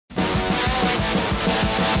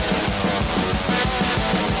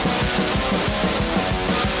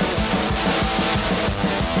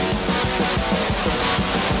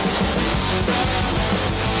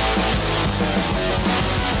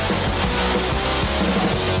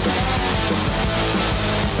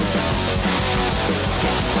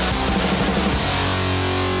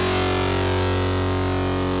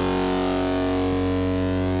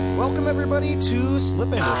everybody to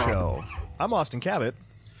Slip Angle Show. I'm Austin Cabot.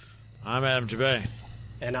 I'm Adam Jabay.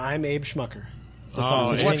 And I'm Abe Schmucker.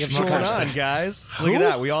 What's going on, guys? Look at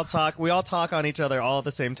that. We all talk on each other all at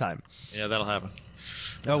the same time. Yeah, that'll happen.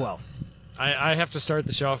 Oh, well. I have to start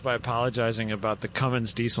the show off by apologizing about the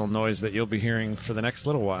Cummins diesel noise that you'll be hearing for the next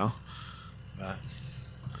little while.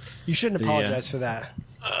 You shouldn't apologize for that.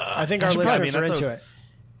 I think our listeners are into it.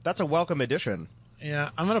 That's a welcome addition.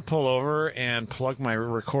 Yeah, I'm going to pull over and plug my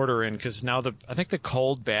recorder in because now I think the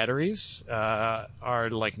cold batteries are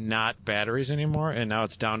like not batteries anymore, and now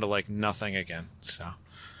it's down to like nothing again. So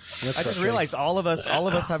I just realized all of us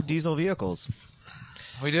have diesel vehicles.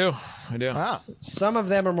 We do. Wow. Some of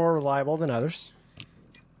them are more reliable than others.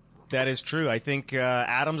 That is true. I think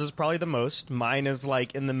Adam's is probably the most. Mine is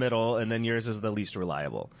like in the middle, and then yours is the least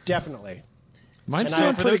reliable. Definitely. Mine's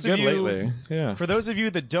doing pretty good lately. Yeah. For those of you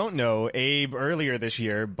that don't know, Abe earlier this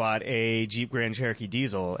year bought a Jeep Grand Cherokee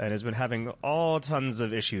diesel and has been having all tons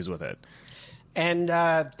of issues with it. And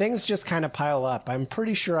things just kind of pile up. I'm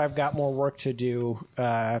pretty sure I've got more work to do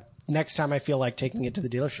next time I feel like taking it to the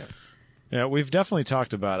dealership. Yeah, we've definitely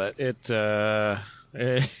talked about it.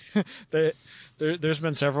 There's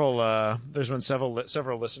been several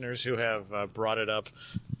listeners who have brought it up.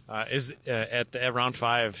 At round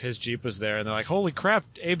 5, his Jeep was there, and they're like, "Holy crap,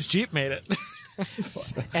 Abe's Jeep made it!"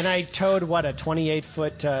 And I towed a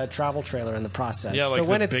 28-foot travel trailer in the process. Yeah, like so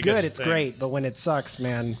when it's good, it's thing. great, but when it sucks,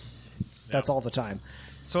 man, that's all the time.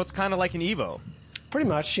 So it's kind of like an Evo. Pretty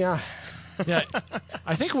much, yeah. Yeah,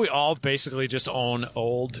 I think we all basically just own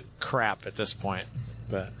old crap at this point.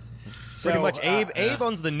 But pretty much, Abe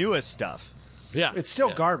owns the newest stuff. Yeah, it's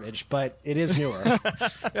still garbage, but it is newer.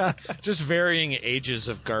 Yeah, just varying ages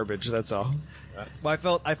of garbage. That's all.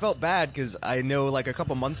 Well, I felt bad because I know like a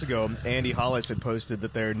couple months ago, Andy Hollis had posted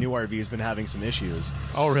that their new RV has been having some issues.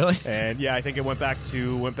 Oh, really? And yeah, I think it went back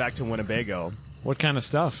to Winnebago. What kind of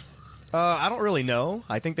stuff? I don't really know.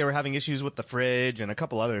 I think they were having issues with the fridge and a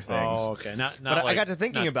couple other things. Oh, okay. Not but like, I got to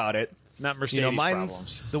thinking about it. Not Mercedes mine's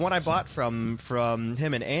problems. The one I bought from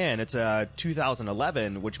him and Ann. It's a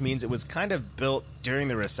 2011, which means it was kind of built during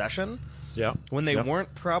the recession. Yeah. When they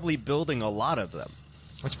weren't probably building a lot of them.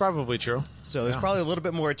 That's probably true. So there's probably a little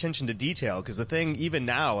bit more attention to detail because the thing, even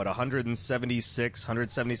now at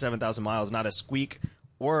 177,000 miles, not a squeak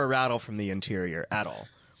or a rattle from the interior at all.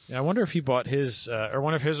 Yeah, I wonder if he bought his, or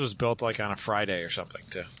one of his was built like on a Friday or something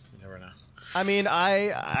too. You never know. I mean,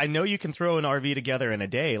 I know you can throw an RV together in a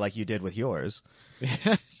day like you did with yours.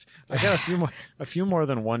 I got a few more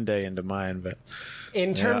than one day into mine, but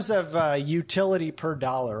in terms of utility per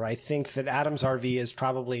dollar, I think that Adam's RV is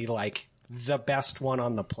probably like the best one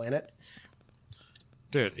on the planet.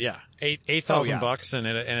 Dude, yeah, $8,000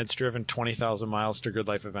 and it's driven 20,000 miles to Good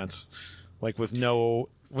Life events, like with no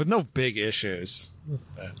big issues.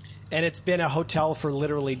 And it's been a hotel for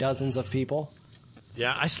literally dozens of people.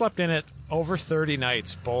 Yeah, I slept in it over 30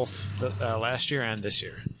 nights, both last year and this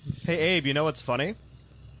year. Hey, Abe, you know what's funny?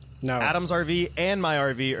 No. Adam's RV and my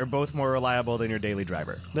RV are both more reliable than your daily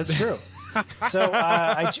driver. That's true. So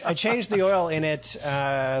I changed the oil in it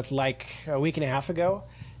like a week and a half ago,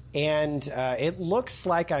 and it looks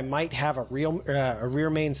like I might have a rear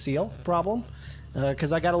main seal problem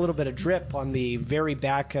because I got a little bit of drip on the very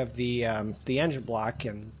back of the engine block,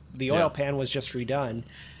 and the oil pan was just redone.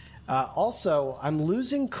 Also, I'm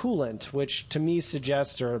losing coolant, which to me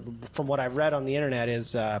suggests, or from what I've read on the internet,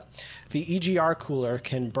 is the EGR cooler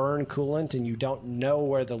can burn coolant and you don't know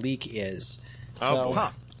where the leak is.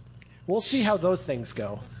 We'll see how those things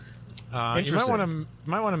go. You might want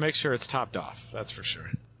to make sure it's topped off. That's for sure.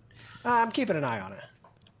 I'm keeping an eye on it.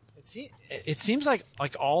 It seems like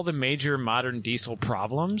all the major modern diesel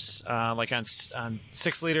problems, like on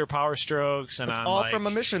 6-liter Power Strokes, and it's on all from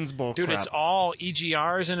emissions bull dude, crap. it's all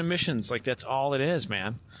EGRs and emissions. Like that's all it is,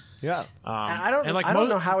 man. Yeah. I don't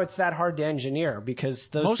know how it's that hard to engineer because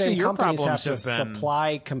those same companies have to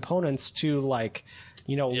supply components to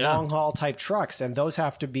long haul type trucks, and those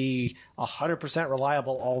have to be 100%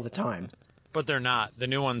 reliable all the time. But they're not. The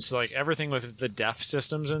new ones, like everything with the DEF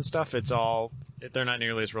systems and stuff, they're not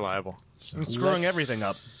nearly as reliable. So. It's screwing everything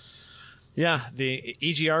up. Yeah, the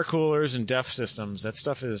EGR coolers and DEF systems, that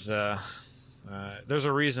stuff is, there's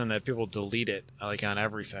a reason that people delete it, like on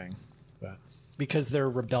everything. But, because they're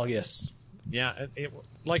rebellious. Yeah,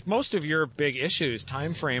 like most of your big issues,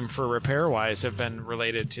 time frame for repair-wise, have been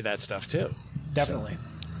related to that stuff too. Definitely. So.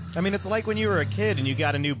 I mean, it's like when you were a kid and you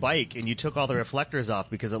got a new bike and you took all the reflectors off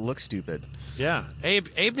because it looks stupid. Yeah.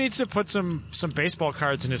 Abe needs to put some baseball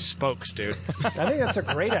cards in his spokes, dude. I think that's a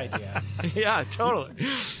great idea. Yeah, totally.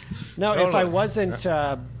 No, if I wasn't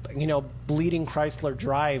bleeding Chrysler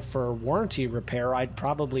drive for warranty repair, I'd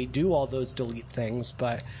probably do all those delete things.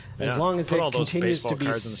 But as long as Put it all those continues baseball to be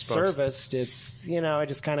cards in the spokes. serviced, it's, I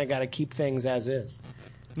just kind of got to keep things as is.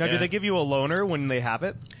 Now, do Yeah. they give you a loaner when they have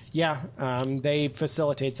it? Yeah, they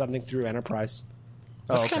facilitate something through Enterprise.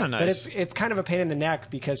 That's okay. kind of But nice. it's kind of a pain in the neck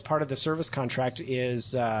because part of the service contract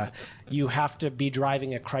is you have to be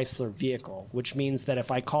driving a Chrysler vehicle, which means that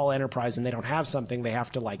if I call Enterprise and they don't have something, they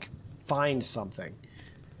have to find something.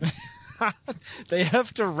 They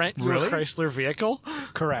have to rent you Really? a Chrysler vehicle?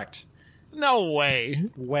 Correct. No way.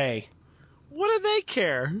 Way. What do they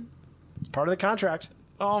care? It's part of the contract.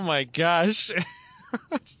 Oh my gosh.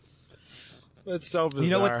 That's so bizarre.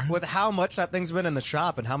 You know, with how much that thing's been in the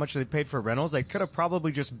shop and how much they paid for rentals, they could have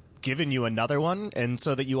probably just given you another one, and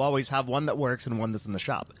so that you always have one that works and one that's in the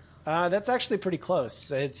shop. That's actually pretty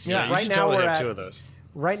close. It's yeah, you right should now totally we're have at two of those.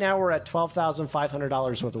 right now we're at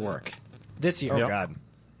 $12,500 worth of work this year. Oh God.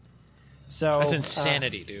 So That's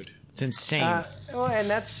insanity, dude. It's insane. Well, and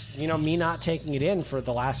that's me not taking it in for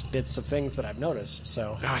the last bits of things that I've noticed.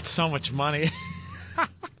 So Oh, it's so much money.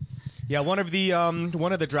 Yeah, one of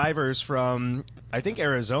the drivers from I think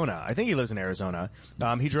Arizona. I think he lives in Arizona.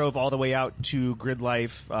 He drove all the way out to Grid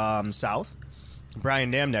Life South.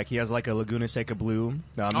 Brian Namnek. He has like a Laguna Seca Blue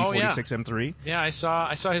E46 M3. Yeah, I saw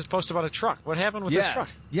his post about a truck. What happened with this truck?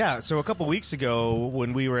 Yeah, so a couple weeks ago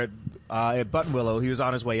when we were at Buttonwillow, he was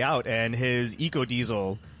on his way out, and his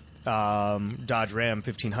EcoDiesel Dodge Ram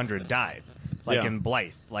 1500 died, Yeah. in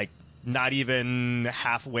Blythe, not even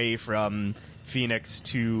halfway from Phoenix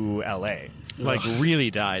to LA. Like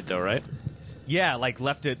really died though, right? Yeah,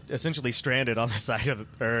 left it essentially stranded on the side of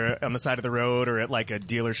the road or at a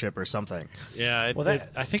dealership or something. Yeah,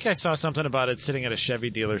 I think I saw something about it sitting at a Chevy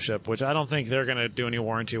dealership, which I don't think they're going to do any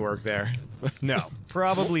warranty work there. No,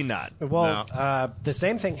 probably not. Well, the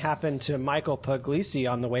same thing happened to Michael Puglisi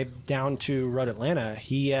on the way down to Road Atlanta.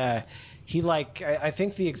 I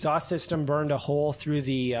think the exhaust system burned a hole through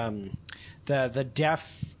the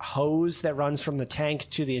DEF hose that runs from the tank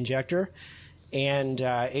to the injector. And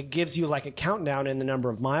it gives you a countdown in the number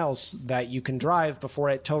of miles that you can drive before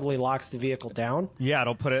it totally locks the vehicle down. Yeah,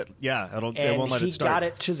 it'll put it. Yeah, it And won't let he it start. got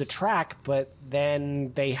it to the track, but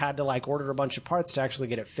then they had to order a bunch of parts to actually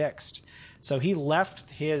get it fixed. So he left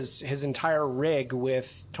his entire rig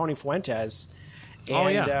with Tony Fuentes,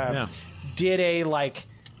 and did a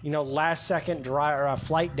last second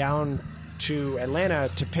flight down to Atlanta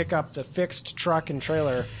to pick up the fixed truck and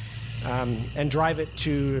trailer. And drive it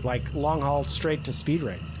to long haul straight to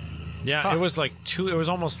Speedring. Yeah, it was it was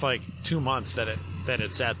almost 2 months that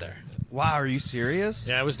it sat there. Wow, are you serious?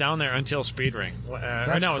 Yeah, it was down there until Speedring.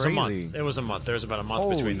 That's no, it was crazy. a month. It was a month. There was about a month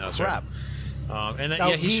Holy between those. crap. Right? And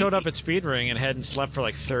Now, he showed up at Speedring and hadn't slept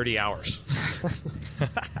for 30 hours.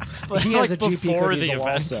 He has a Jeep before the EcoDiesel event.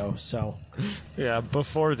 also, so Yeah,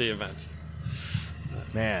 before the event.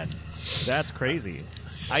 Man, that's crazy.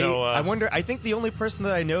 So, I wonder. I think the only person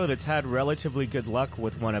that I know that's had relatively good luck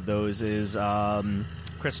with one of those is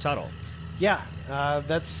Chris Tuttle. yeah,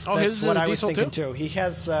 that's his is what a I was diesel thinking too? too. He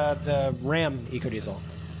has the Ram EcoDiesel.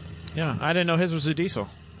 Yeah, I didn't know his was a diesel.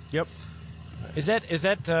 Yep. Is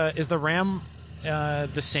the Ram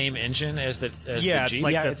the same engine as the Yeah, Jeep? it's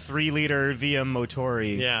like Yeah, the it's- 3-liter VM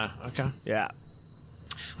Motori. Yeah, okay. Yeah.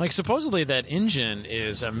 Supposedly that engine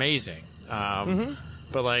is amazing.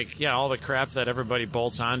 But all the crap that everybody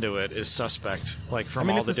bolts onto it is suspect. From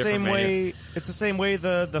all it's the the different same way. It's the same way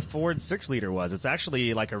the Ford 6-liter was. It's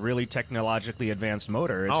actually a really technologically advanced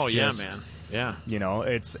motor. It's just, man. Yeah.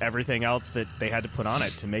 It's everything else that they had to put on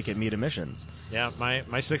it to make it meet emissions. Yeah, my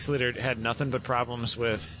 6-liter had nothing but problems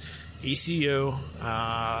with ECU.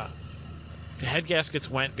 The head gaskets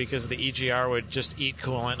went because the EGR would just eat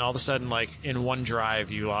coolant, and all of a sudden, in one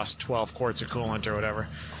drive, you lost 12 quarts of coolant or whatever.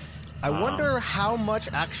 I wonder how much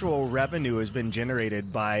actual revenue has been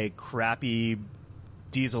generated by crappy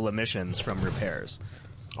diesel emissions from repairs.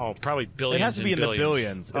 Oh, probably billions. It has to be in the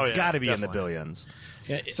billions. Oh, It's yeah, got to be in the definitely. billions.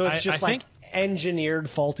 Yeah, So it's just I think, engineered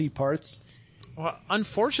faulty parts. well,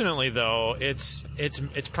 unfortunately, though, it's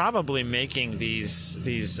probably making these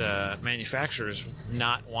manufacturers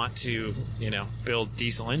not want to build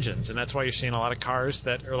diesel engines, and that's why you're seeing a lot of cars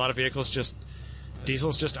or a lot of vehicles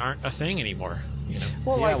diesels just aren't a thing anymore.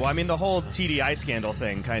 Well, The whole TDI scandal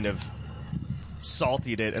thing kind of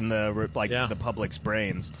salted it in the public's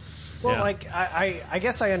brains. Well, Yeah. I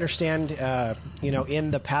guess I understand,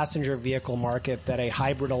 in the passenger vehicle market that a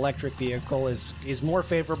hybrid electric vehicle is more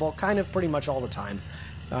favorable kind of pretty much all the time.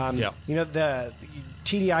 Yeah. The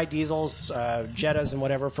TDI diesels, Jettas and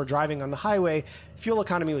whatever, for driving on the highway, fuel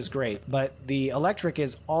economy was great, but the electric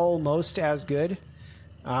is almost as good.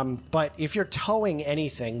 But if you're towing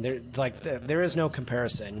anything, there is no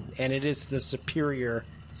comparison, and it is the superior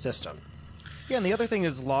system. Yeah, and the other thing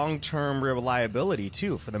is long-term reliability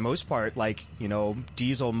too. For the most part,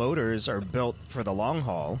 diesel motors are built for the long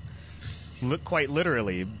haul, quite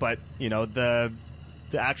literally. But the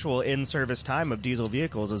actual in-service time of diesel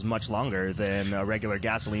vehicles is much longer than a regular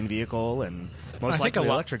gasoline vehicle, and most likely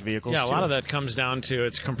electric vehicles. Yeah, too. A lot of that comes down to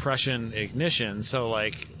its compression ignition. So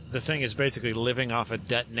the thing is basically living off a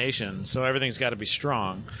detonation, so everything's got to be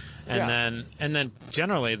strong, and then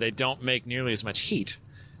generally they don't make nearly as much heat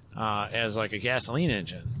as like a gasoline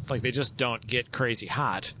engine. Like they just don't get crazy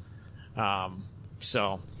hot.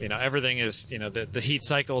 So everything is the heat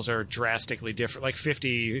cycles are drastically different, like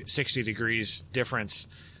 50, 60 degrees difference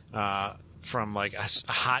from like a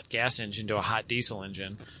hot gas engine to a hot diesel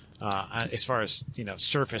engine. As far as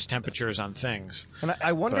surface temperatures on things. And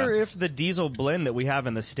I wonder if the diesel blend that we have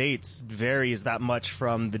in the States varies that much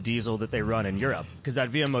from the diesel that they run in Europe, because that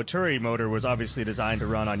Via Motori motor was obviously designed to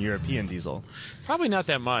run on European diesel. Probably not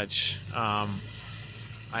that much.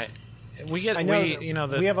 We have a the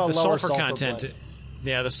lower sulfur content. blend.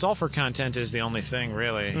 Yeah, the sulfur content is the only thing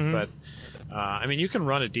really. Mm-hmm. But you can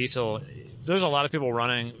run a diesel. There's a lot of people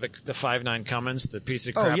running the 5.9 Cummins, the piece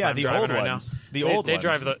of crap I'm the driving old right ones. now. They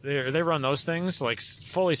drive they run those things like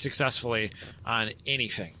fully successfully on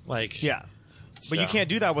anything. Yeah, but you can't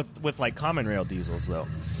do that with like common rail diesels though.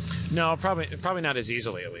 No, probably not as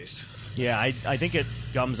easily at least. Yeah, I think it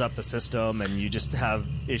gums up the system, and you just have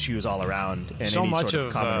issues all around in So any much sort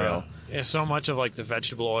of common rail. Yeah, so much of like the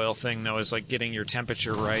vegetable oil thing though is like getting your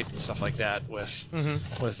temperature right and stuff like that with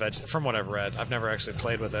from what I've read. I've never actually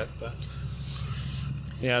played with it, but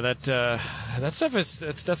yeah, that stuff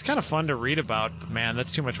that's kind of fun to read about. But man,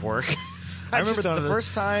 that's too much work. I remember the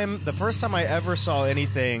first time I ever saw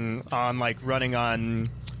anything on running on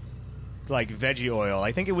veggie oil.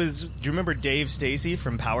 I think it was. Do you remember Dave Stacy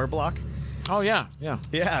from Power Block? Oh yeah. Yeah,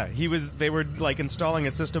 they were installing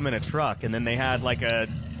a system in a truck, and then they had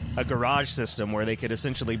a garage system where they could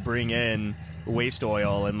essentially bring in waste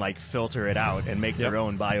oil and filter it out and make their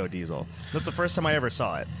own biodiesel. That's the first time I ever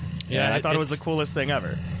saw it. Yeah, and I thought it was the coolest thing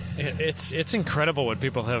ever. It's incredible what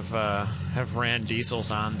people have ran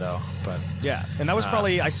diesels on though. But yeah, and that was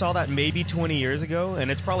probably I saw that maybe 20 years ago, and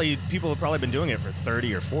people have probably been doing it for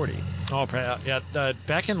 30 or 40. Oh yeah,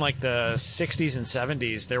 back in the 60s and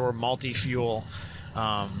 70s, there were multi-fuel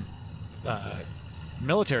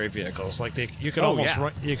military vehicles. You could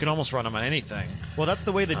almost run them on anything. Well, that's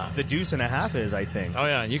the way the Deuce and a Half is, I think. Oh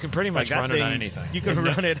yeah, you can pretty much run it on anything. You can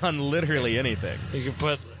run it on literally anything. You can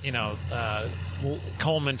put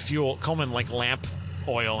Coleman lamp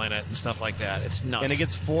oil in it and stuff like that. It's nuts. And it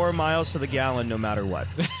gets 4 miles to the gallon no matter what.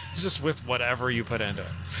 Just with whatever you put into it.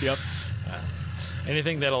 Yep.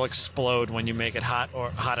 Anything that'll explode when you make it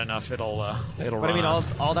hot enough, it'll run. But I mean,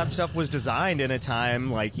 all that stuff was designed in a time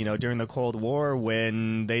during the Cold War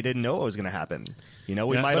when they didn't know what was going to happen. We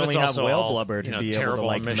might only have whale blubber to be able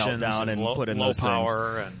to melt down and put in low those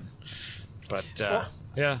power things.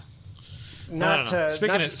 Yeah. Not to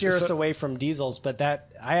steer us away from diesels, but that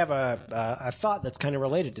I have a thought that's kind of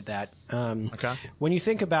related to that. Okay. When you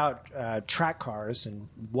think about track cars and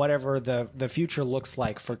whatever the future looks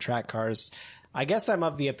like for track cars, I guess I'm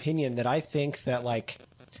of the opinion that I think that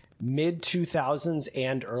mid 2000s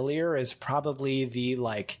and earlier is probably the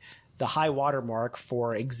high water mark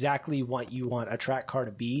for exactly what you want a track car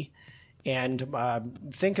to be. And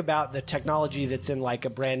think about the technology that's in a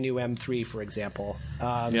brand new M3, for example.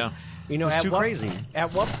 It's too crazy.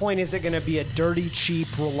 At what point is it going to be a dirty, cheap,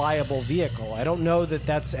 reliable vehicle? I don't know that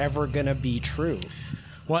that's ever going to be true.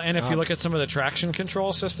 Well, and if you look at some of the traction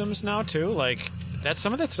control systems now too,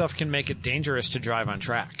 some of that stuff can make it dangerous to drive on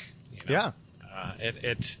track. Yeah.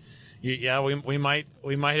 We might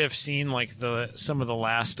have seen some of the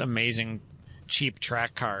last amazing cheap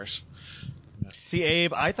track cars. See,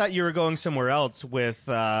 Abe, I thought you were going somewhere else with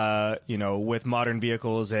with modern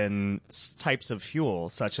vehicles and types of fuel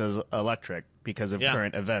such as electric because of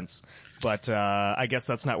current events. But I guess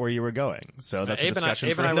that's not where you were going. So that's a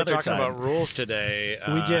discussion for another time. Abe and I were talking about rules today.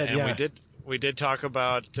 We did, and we did talk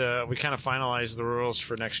about. We kind of finalized the rules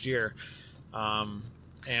for next year, and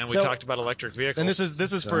we talked about electric vehicles. And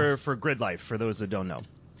this is for Grid Life for those that don't know.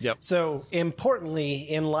 Yep. So importantly,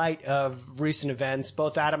 in light of recent events,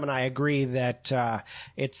 both Adam and I agree that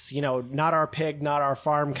it's not our pig, not our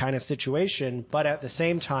farm kind of situation. But at the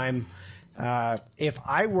same time, if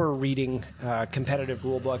I were reading competitive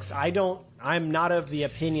rule books, I'm not of the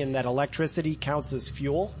opinion that electricity counts as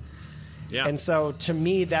fuel. Yeah. And so, to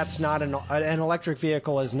me, that's not an electric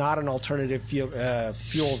vehicle is not an alternative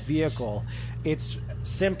fuel vehicle. It's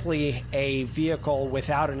simply a vehicle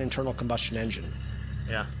without an internal combustion engine.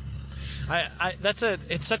 Yeah,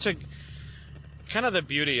 it's such a kind of the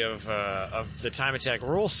beauty of the Time Attack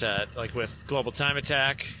rule set, like with Global Time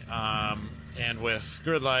Attack, and with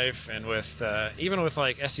Grid Life, and with even with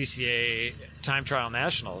like SCCA Time Trial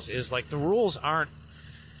Nationals, is like the rules aren't,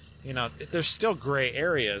 there's still gray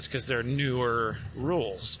areas because they're newer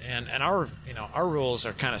rules, and our rules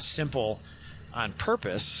are kind of simple on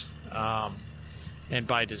purpose. And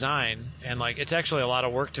by design, and like it's actually a lot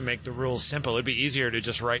of work to make the rules simple. It'd be easier to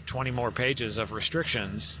just write 20 more pages of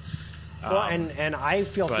restrictions. Well, and I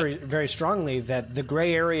feel very, very strongly that the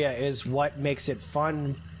gray area is what makes it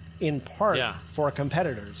fun, in part, for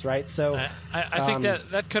competitors, right? So I think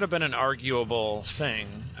that could have been an arguable thing,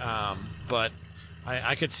 but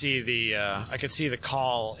I could see the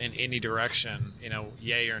call in any direction,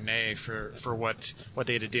 yay or nay for what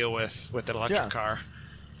they had to deal with the electric car.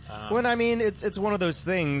 Well, I mean, it's one of those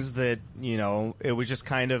things that, it was just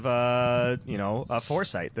kind of a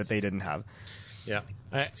foresight that they didn't have. Yeah.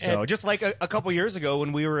 So just like a couple years ago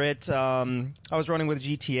when we were at, I was running with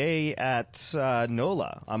GTA at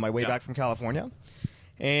NOLA on my way back from California,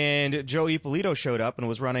 and Joe Ippolito showed up and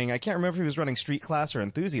was running, I can't remember if he was running street class or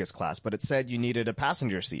enthusiast class, but it said you needed a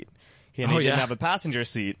passenger seat. He didn't have a passenger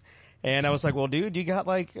seat. And I was like, well, dude, you got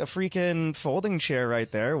like a freaking folding chair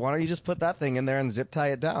right there. Why don't you just put that thing in there and zip tie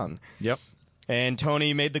it down? Yep. And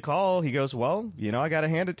Tony made the call. He goes, well, I got to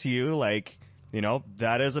hand it to you. Like,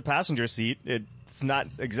 that is a passenger seat. It's not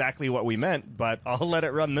exactly what we meant, but I'll let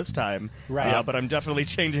it run this time. Right. But I'm definitely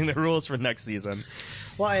changing the rules for next season.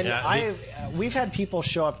 Well, and we've had people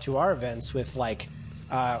show up to our events with like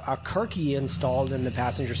a Kirky installed in the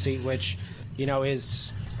passenger seat, which,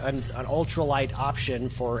 is an ultralight option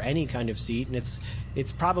for any kind of seat, and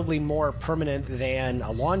it's probably more permanent than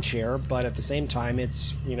a lawn chair, but at the same time,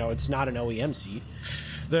 it's not an OEM seat.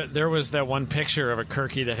 There was that one picture of a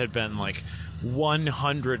Kirky that had been like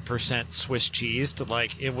 100% Swiss cheesed,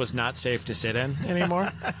 like it was not safe to sit in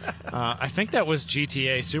anymore. I think that was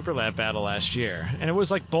GTA Superlab Battle last year, and it was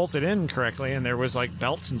like bolted in correctly, and there was like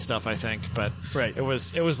belts and stuff, I think, but right. It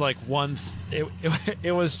was like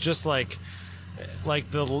it was just like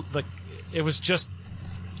it was just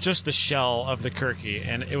the shell of the Kirky,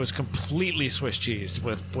 and it was completely Swiss cheesed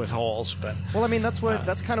with holes. But well, I mean, that's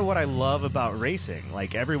kind of what I love about racing.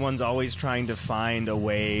 Like everyone's always trying to find a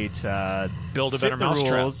way to build a fit better the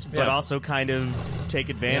mousetrap, rules, but also kind of take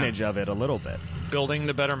advantage of it a little bit. Building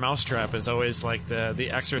the better mousetrap is always like the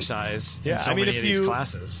exercise in so many of these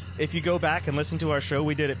classes. If you go back and listen to our show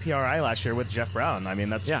we did at PRI last year with Jeff Brown, I mean,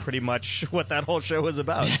 that's pretty much what that whole show was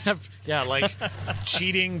about. Yeah, like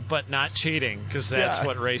cheating but not cheating, because that's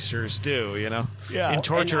what racers do, Yeah.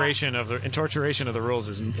 Torturation of the rules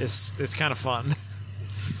is kind of fun.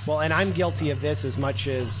 Well, and I'm guilty of this as much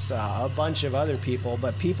as a bunch of other people,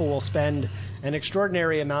 but people will spend an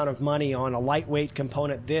extraordinary amount of money on a lightweight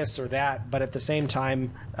component, this or that, but at the same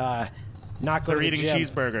time, not go to the eating gym.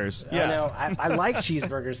 Cheeseburgers. Yeah, no, I like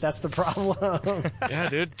cheeseburgers. That's the problem. Yeah,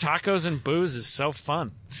 dude, tacos and booze is so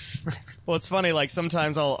fun. Well, it's funny. Like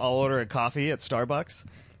sometimes I'll order a coffee at Starbucks,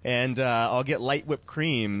 and I'll get light whipped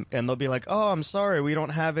cream, and they'll be like, "Oh, I'm sorry, we don't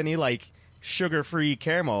have any like sugar-free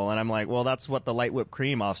caramel," and I'm like, "Well, that's what the light whipped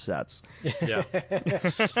cream offsets." Yeah,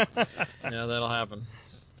 that'll happen.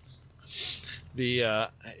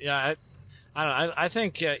 I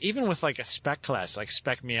think even with like a spec class like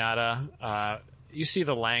Spec Miata, you see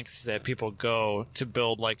the length that people go to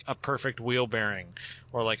build like a perfect wheel bearing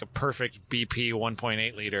or like a perfect BP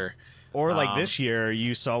 1.8 liter. Or like this year,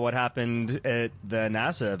 you saw what happened at the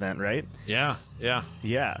NASA event, right? Yeah.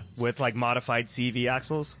 With like modified CV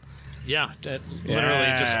axles. Yeah,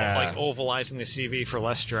 literally just like ovalizing the CV for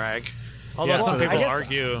less drag. Although some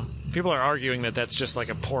people are arguing that that's just like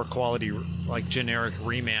a poor quality, like generic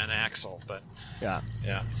reman axle. But yeah.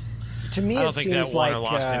 To me, I don't it think seems that like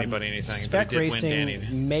lost anybody anything. Spec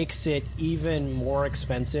racing makes it even more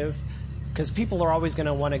expensive because people are always going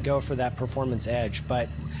to want to go for that performance edge. But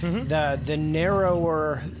the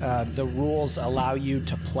narrower the rules allow you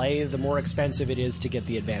to play, the more expensive it is to get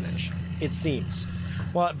the advantage. It seems.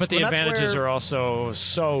 Well, but the advantages are also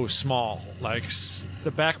so small. Like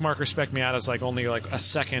the backmarker Spec Miata is like only like a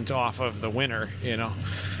second off of the winner,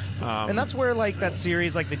 and that's where like that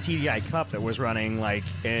series, like the TDI Cup that was running like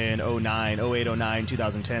in 08, 09,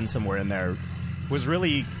 2010, somewhere in there, was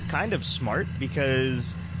really kind of smart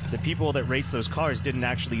because the people that raced those cars didn't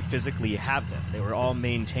actually physically have them. They were all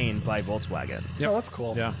maintained by Volkswagen. Yeah, that's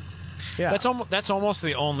cool. Yeah. Yeah. That's almost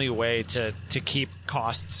the only way to keep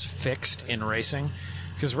costs fixed in racing,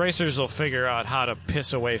 because racers will figure out how to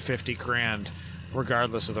piss away 50 grand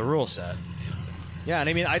regardless of the rule set. Yeah, and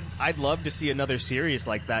I mean, I'd love to see another series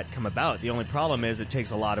like that come about. The only problem is it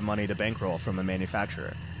takes a lot of money to bankroll from a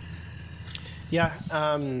manufacturer. Yeah,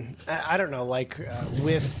 I don't know. Like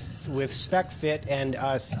with Spec Fit and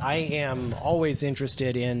us, I am always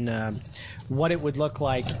interested in what it would look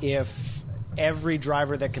like if every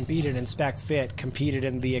driver that competed in Spec Fit competed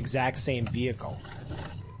in the exact same vehicle.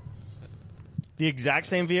 The exact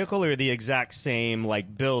same vehicle, or the exact same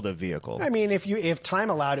like build of vehicle? I mean, if time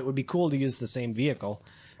allowed, it would be cool to use the same vehicle,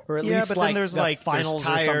 or at Yeah, least but like then there's the like finals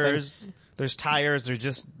there's or tires. something. There's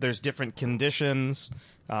tires. There's different conditions.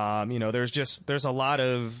 There's a lot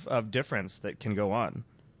of difference that can go on.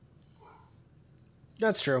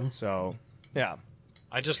 That's true. So, yeah.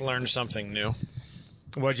 I just learned something new.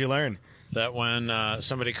 What'd you learn? That when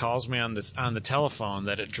somebody calls me on the telephone,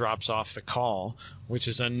 that it drops off the call, which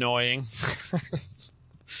is annoying.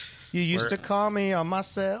 You used to call me on my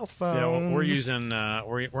cell phone. Yeah, we're using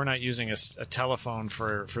we're not using a telephone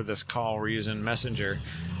for this call. We're using Messenger,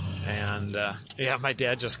 and my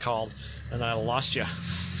dad just called, and I lost you.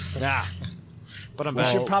 Yeah. But I'm We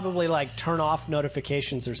back. should probably like turn off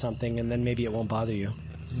notifications or something, and then maybe it won't bother you.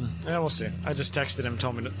 Yeah, we'll see. I just texted him,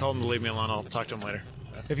 told him to leave me alone. I'll talk to him later.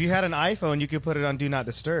 If you had an iPhone, you could put it on Do Not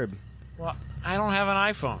Disturb. Well, I don't have an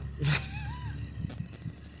iPhone.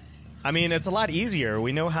 I mean, it's a lot easier.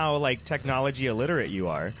 We know how like technology illiterate you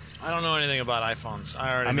are. I don't know anything about iPhones.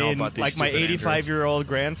 I already I know mean, about these like my stupid Androids. 85-year-old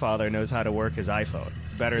grandfather knows how to work his iPhone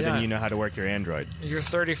better Yeah. than you know how to work your Android. Your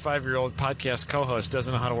 35-year-old podcast co-host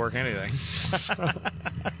doesn't know how to work anything.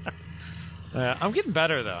 I'm getting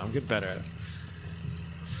better, though. I'm getting better at it.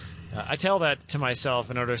 I tell that to myself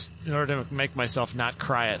in order to make myself not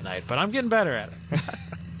cry at night, but I'm getting better at it.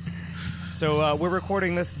 So we're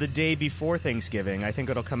recording this the day before Thanksgiving. I think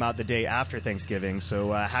it'll come out the day after Thanksgiving.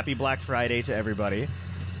 So happy Black Friday to everybody.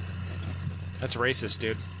 That's racist,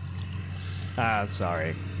 dude.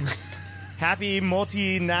 Sorry. Happy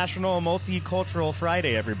multinational, multicultural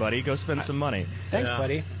Friday, everybody. Go spend some money. Thanks, Yeah.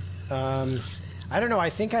 buddy. I don't know. I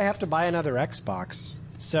think I have to buy another Xbox.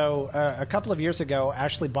 So a couple of years ago,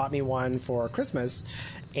 Ashley bought me one for Christmas,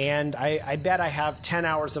 and I bet I have 10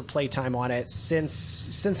 hours of playtime on it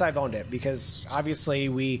since I've owned it, because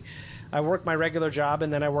obviously I work my regular job,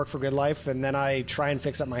 and then I work for Good Life, and then I try and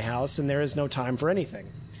fix up my house, and there is no time for anything.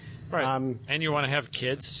 Right. And you want to have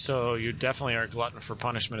kids, so you definitely are a glutton for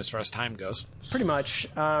punishment as far as time goes. Pretty much.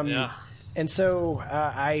 Yeah. And so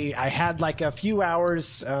I had like a few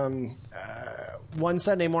hours one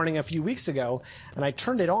Sunday morning a few weeks ago, and I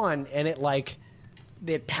turned it on, and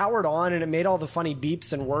it powered on, and it made all the funny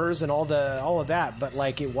beeps and whirs and all of that, but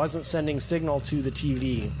like it wasn't sending signal to the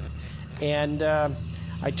TV. And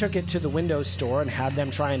I took it to the Windows store and had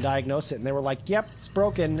them try and diagnose it, and they were like, "Yep, it's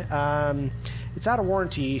broken. It's out of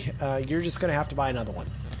warranty. You're just going to have to buy another one."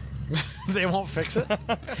 They won't fix it?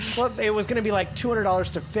 Well, it was going to be like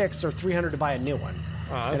 $200 to fix or $300 to buy a new one.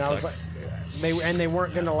 that And I was sucks. like, they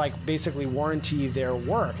weren't going to like basically warranty their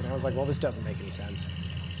work, and I was like, well, this doesn't make any sense.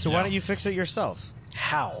 So why don't you fix it yourself?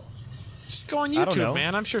 How? Just go on I don't know. YouTube,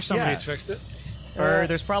 man. I'm sure somebody's Yeah. fixed it. Or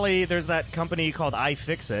there's that company called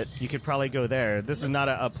iFixit. You could probably go there. This is not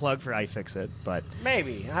a plug for iFixit, but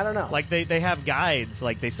Maybe, I don't know. like they have guides.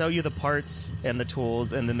 Like they sell you the parts and the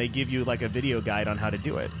tools, and then they give you like a video guide on how to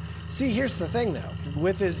do it. See, here's the thing though.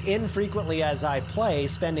 With as infrequently as I play,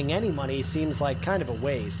 spending any money seems like kind of a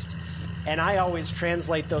waste. And I always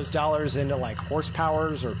translate those dollars into like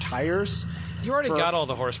horsepowers or tires. You already For- got all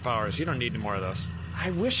the horsepowers. You don't need any more of those.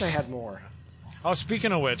 I wish I had more. Oh,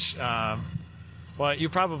 speaking of which, well, you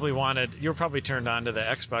were probably turned on to the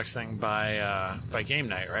Xbox thing by game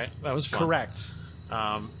night, right? That was fun. Correct.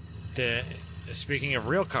 Speaking of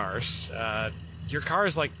real cars, your car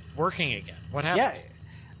is like working again. What happened?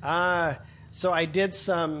 Yeah. So I did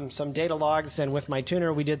some data logs, and with my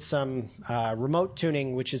tuner, we did some remote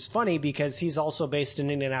tuning, which is funny because he's also based in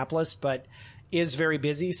Indianapolis, but is very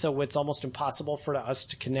busy, so it's almost impossible for us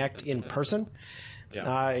to connect in person.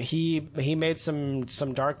 Yeah. He made some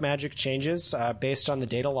dark magic changes based on the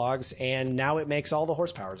data logs, and now it makes all the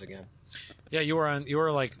horsepowers again. Yeah, you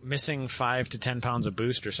were like missing 5 to 10 pounds of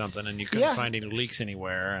boost or something, and you couldn't Yeah. find any leaks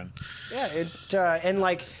anywhere. And Yeah, and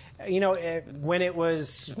like when it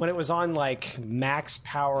was on like max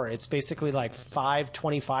power, it's basically like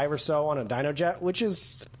 525 or so on a DynoJet, which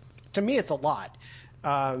is to me it's a lot.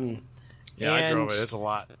 yeah, I drove it. It's a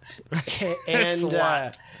lot. And a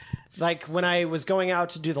lot. like when I was going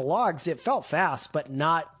out to do the logs, it felt fast, but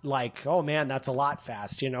not like, oh man, that's a lot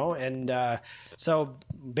fast, And so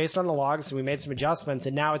based on the logs, we made some adjustments,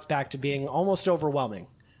 and now it's back to being almost overwhelming.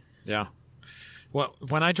 Yeah. Well,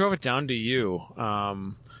 when I drove it down to you,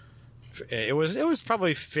 it was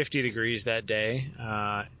probably 50 degrees that day.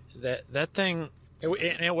 That thing,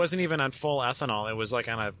 it wasn't even on full ethanol. It was like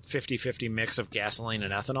on a 50-50 mix of gasoline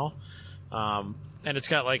and ethanol. And it's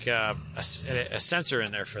got like a sensor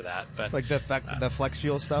in there for that. But Like the flex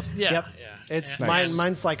fuel stuff? yeah, Yep. yeah. It's Nice.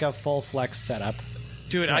 mine's like a full flex setup.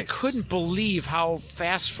 Dude, I Nice. couldn't believe how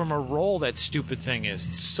fast from a roll that stupid thing is.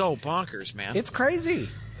 It's so bonkers, man. It's crazy.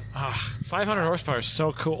 500 horsepower is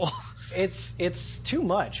so cool. It's too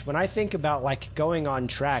much. When I think about like going on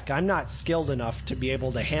track, I'm not skilled enough to be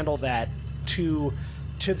able to handle that to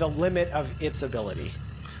the limit of its ability.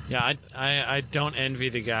 Yeah, I don't envy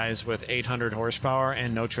the guys with 800 horsepower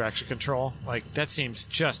and no traction control. Like, that seems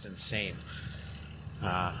just insane.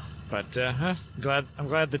 But I'm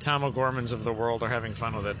glad the Tom O'Gormans of the world are having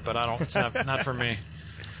fun with it. But I don't. It's not for me.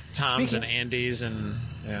 Toms Speaking- and Andys and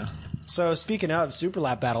yeah. So speaking of, Super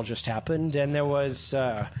Lap Battle just happened, and there was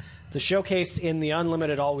the showcase in the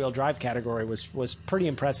unlimited all-wheel drive category was pretty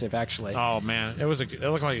impressive, actually. Oh man, it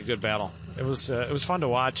looked like a good battle. It was fun to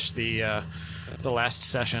watch the last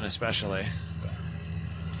session especially.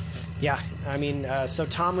 Yeah, I mean, so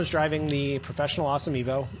Tom was driving the Professional Awesome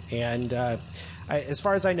Evo, and as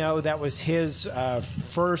far as I know, that was his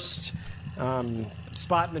first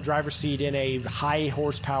spot in the driver's seat in a high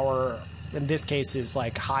horsepower. In this case, is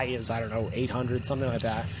like high as, I don't know, 800, something like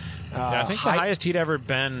that. Yeah, I think the highest he'd ever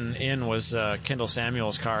been in was Kendall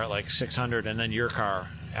Samuel's car at like 600, and then your car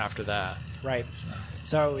after that. Right.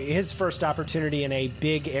 So his first opportunity in a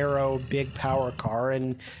big aero, big power car,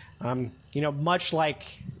 and much like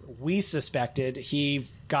we suspected, he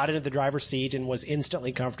got into the driver's seat and was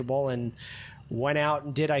instantly comfortable and went out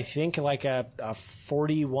and did, I think, like a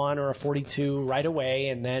 41 or a 42 right away,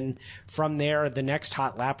 and then from there, the next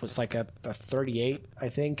hot lap was like a 38, I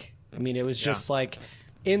think. I mean, it was just like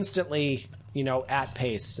instantly, at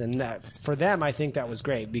pace, and that for them, I think that was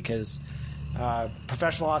great because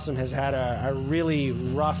Professional Awesome has had a really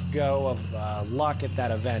rough go of luck at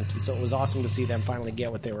that event, and so it was awesome to see them finally get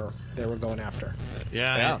what they were going after.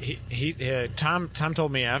 Yeah, Tom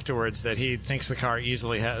told me afterwards that he thinks the car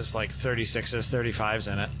easily has like 36s,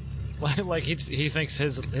 35s in it. Like he thinks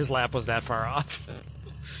his lap was that far off.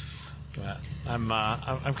 But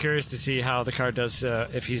I'm curious to see how the car does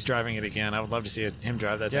if he's driving it again. I would love to see him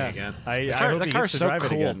drive that thing again. I hope he car's gets to so drive it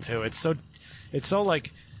cool again. too. It's so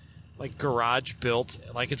like garage built.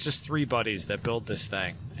 Like, it's just three buddies that build this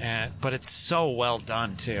thing, but it's so well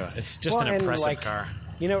done too. It's just an impressive car.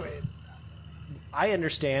 I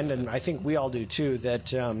understand, and I think we all do too, that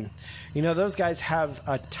those guys have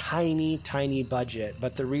a tiny, tiny budget,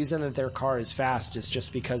 but the reason that their car is fast is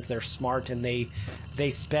just because they're smart and they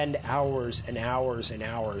spend hours and hours and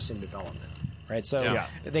hours in development, right? So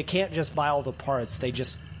they can't just buy all the parts; they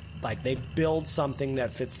just they build something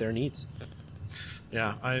that fits their needs.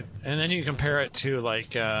 Yeah, and then you compare it to like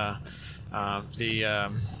the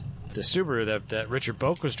Subaru that Richard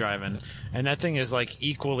Boak was driving, and that thing is like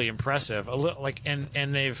equally impressive.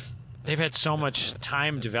 And they've had so much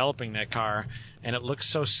time developing that car, and it looks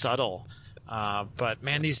so subtle. But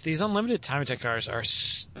man, these unlimited time attack cars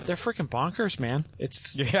they're freaking bonkers, man.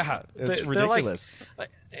 It's ridiculous.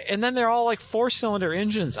 And then they're all like 4-cylinder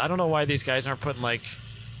engines. I don't know why these guys aren't putting like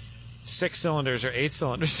 6 cylinders or 8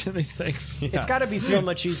 cylinders in these things. It's got to be so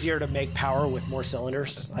much easier to make power with more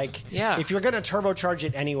cylinders. If you're going to turbocharge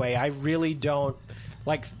it anyway, I really don't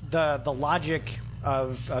like the logic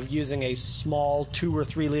of using a small 2 or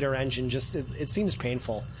 3 liter engine. Just it seems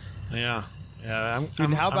painful. Yeah. Yeah.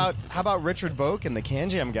 How about Richard Boak and the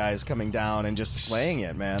CanJam guys coming down and just slaying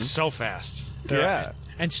it, man? So fast.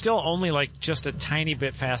 And still only like just a tiny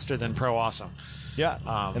bit faster than Pro Awesome. Yeah,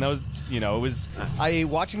 and that was,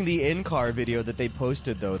 watching the in-car video that they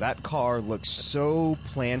posted, though, that car looks so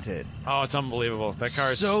planted. Oh, it's unbelievable. That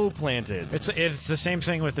car is so planted. It's the same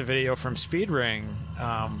thing with the video from Speed Ring.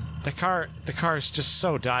 The car is just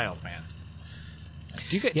so dialed, man.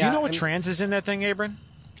 Do you know what trans is in that thing, Abram?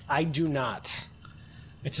 I do not.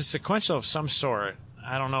 It's a sequential of some sort.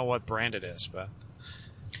 I don't know what brand it is, but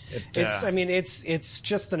it's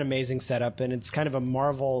just an amazing setup, and it's kind of a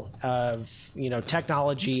marvel of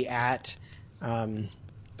technology at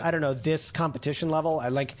this competition level.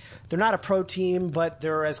 They're not a pro team, but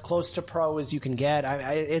they're as close to pro as you can get.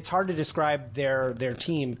 It's hard to describe their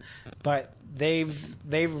team, but they've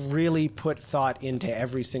really put thought into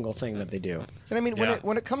every single thing that they do. And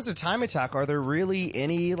when it comes to time attack, are there really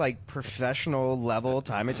any professional level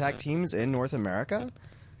time attack teams in North America?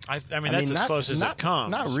 That's as close as it comes.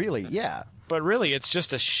 Not really, yeah. But really, it's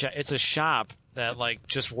just it's a shop that like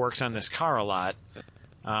just works on this car a lot,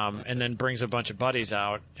 and then brings a bunch of buddies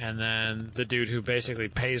out, and then the dude who basically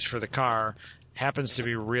pays for the car happens to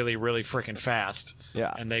be really, really freaking fast.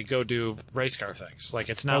 Yeah. And they go do race car things. Like,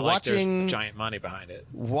 it's not Now, like watching- there's giant money behind it.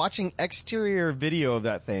 Watching exterior video of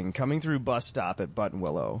that thing coming through bus stop at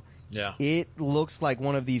Buttonwillow, Yeah. it looks like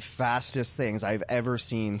one of the fastest things I've ever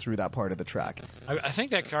seen through that part of the track. I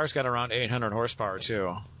think that car's got around 800 horsepower,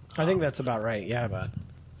 too. I think that's about right. Yeah, But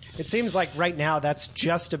it seems like right now that's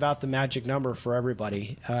just about the magic number for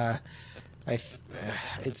everybody.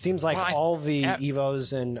 It seems like Well, all the at-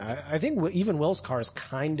 Evos and I think even Will's car is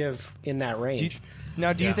kind of in that range. Do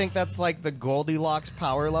you Yeah. think that's like the Goldilocks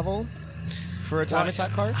power level for a time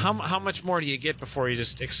attack car? How much more do you get before you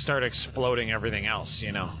just start exploding everything else,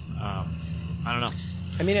 you know? I don't know.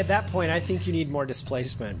 I mean, at that point, I think you need more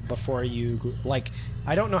displacement before you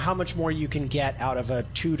I don't know how much more you can get out of a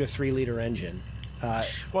 2 to 3 liter engine.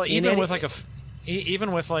 Well, in even any- with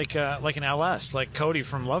even with like an LS, like Cody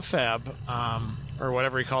from Love Fab, or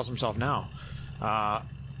whatever he calls himself now,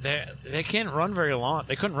 they can't run very long.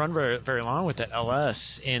 They couldn't run very long with that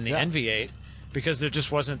LS in the NV8 because there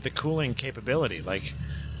just wasn't the cooling capability. Like,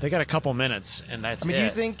 they got a couple minutes and that's I mean,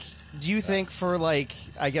 it. do you think for like,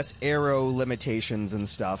 I guess, aero limitations and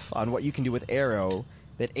stuff on what you can do with aero,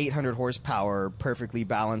 that 800 horsepower perfectly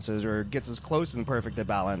balances or gets as close as perfect to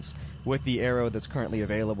balance with the aero that's currently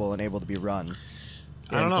available and able to be run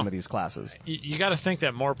I don't in know. some of these classes? You got to think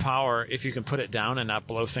that more power, if you can put it down and not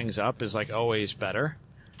blow things up, is like always better.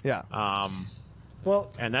 Yeah.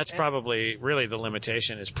 Well, And that's probably really the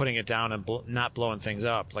limitation, is putting it down and not blowing things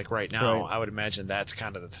up. Like right now, Right. I would imagine that's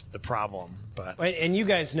kind of the problem. But and you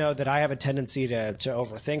guys know that I have a tendency to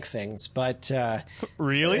overthink things, but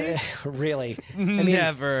Really? really, I mean,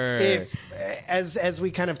 Never. If as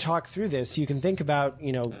we kind of talk through this, you can think about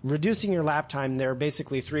reducing your lap time. There are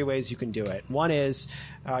basically 3 ways you can do it. One is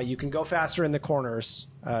you can go faster in the corners.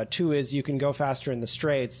 2 is you can go faster in the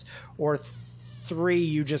straights, or 3,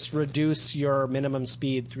 you just reduce your minimum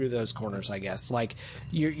speed through those corners, I guess. Like,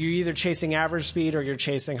 you're either chasing average speed or you're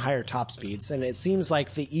chasing higher top speeds. And it seems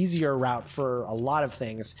like the easier route for a lot of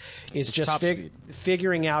things is just top speed.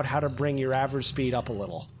 figuring out how to bring your average speed up a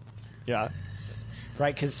little, Yeah.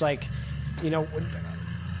 right? Because,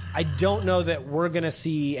 I don't know that we're going to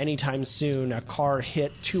see anytime soon a car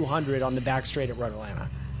hit 200 on the back straight at Road Atlanta.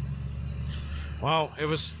 well, it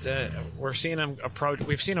was we're seeing him approach.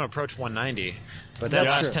 We've seen him approach 190, but that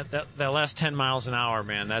That's last true. that last 10 miles an hour,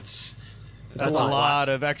 man, that's That's a lot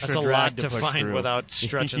of extra that's a drag lot to push find through. without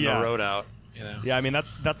stretching Yeah. the road out. You know. Yeah, I mean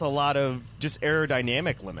that's a lot of just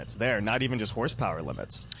aerodynamic limits there, not even just horsepower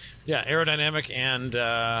limits. Yeah, aerodynamic and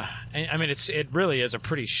I mean it really is a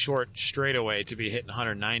pretty short straightaway to be hitting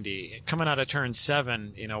 190 coming out of turn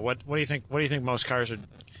 7. What do you think? What do you think most cars are?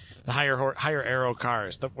 The higher aero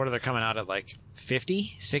cars, what are they coming out at, like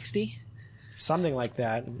 50, 60 Something like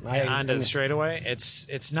that. onto the straightaway?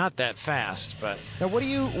 It's not that fast, but Now, what do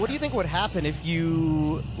you think would happen if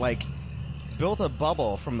you built a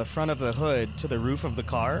bubble from the front of the hood to the roof of the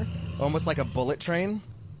car, almost like a bullet train?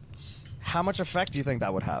 How much effect do you think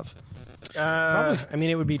that would have? I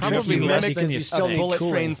mean, it would be probably tricky less because than you you still think. need bullet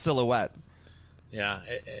cooling. train silhouette. yeah,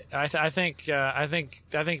 I think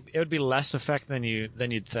it would be less effect than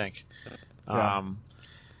you'd think. Yeah.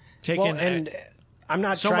 Taking Well, and I'm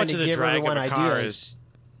not so trying much to of the give drag everyone of a car ideas, is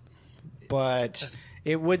but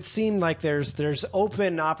it would seem like there's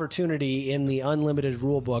open opportunity in the unlimited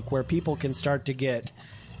rule book where people can start to get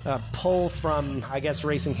pull from, I guess,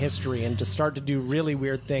 racing history and to start to do really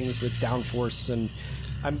weird things with downforce, and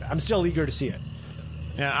I'm still eager to see it.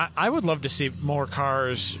 Yeah, I would love to see more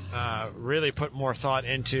cars really put more thought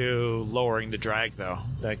into lowering the drag, though.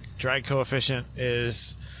 Like, drag coefficient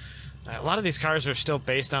is... A lot of these cars are still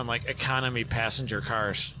based on, like, economy passenger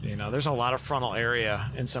cars. There's a lot of frontal area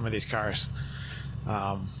in some of these cars.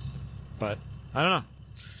 But, I don't know.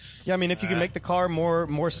 Yeah, I mean, if you can make the car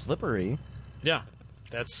more slippery. Yeah,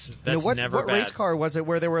 that's What never what bad. race car was it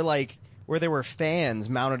where there were fans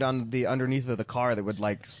mounted on the underneath of the car that would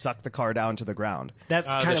suck the car down to the ground?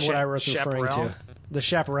 That's The kind of what I was referring Chaparral? to. The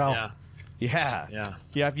Chaparral. Yeah. Yeah.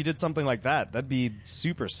 Yeah, if you did something like that, that'd be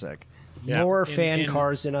super sick. Yeah. More In- fan in-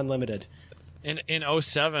 cars in Unlimited. In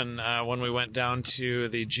 07, when we went down to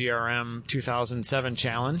the GRM 2007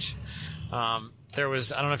 challenge, there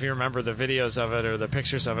was, I don't know if you remember the videos of it or the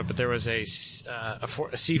pictures of it, but there was a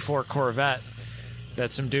C4 Corvette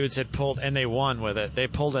that some dudes had pulled, and they won with it. They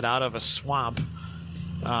pulled it out of a swamp,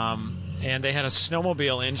 and they had a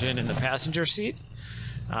snowmobile engine in the passenger seat,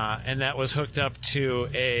 and that was hooked up to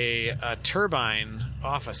a turbine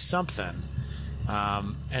off of something.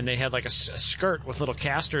 And they had like a skirt with little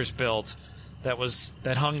casters built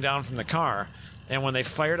that hung down from the car. And when they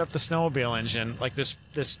fired up the snowmobile engine, like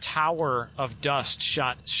this tower of dust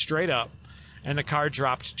shot straight up, and the car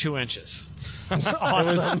dropped 2 inches.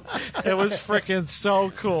 Awesome. It was freaking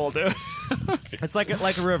so cool, dude. It's like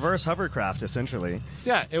a reverse hovercraft, essentially.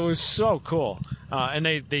 Yeah, it was so cool. And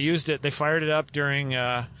they used it. They fired it up during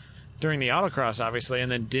the autocross, obviously,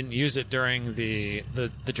 and then didn't use it during the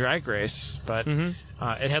drag race. But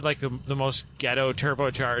it had like the most ghetto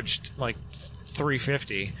turbocharged like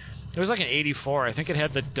 350. It was like an 84. I think it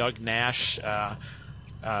had the Doug Nash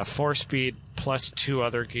 4-speed plus 2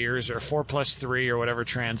 other gears, or 4 plus 3, or whatever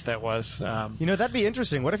trans that was. That'd be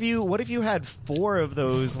interesting. What if you had 4 of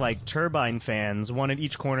those like turbine fans, one at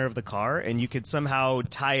each corner of the car, and you could somehow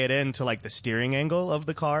tie it into like the steering angle of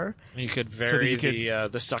the car? You could vary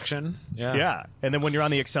the suction. Yeah. And then when you're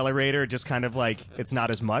on the accelerator, just kind of like it's not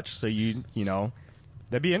as much. So you know,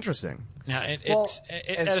 that'd be interesting. Yeah, at a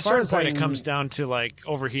as far certain as point, it comes down to like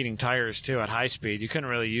overheating tires too at high speed. You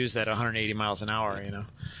couldn't really use that at 180 miles an hour, you know.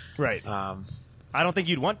 Right. I don't think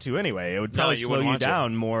you'd want to anyway. It would probably you slow wouldn't you want to.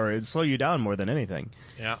 down more. It'd slow you down more than anything.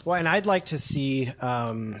 Yeah. Well, and I'd like to see,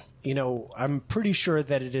 I'm pretty sure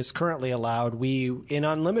that it is currently allowed. In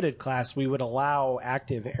unlimited class, we would allow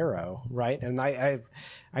active aero, right? And I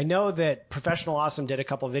know that Professional Awesome did a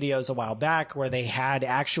couple videos a while back where they had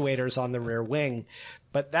actuators on the rear wing,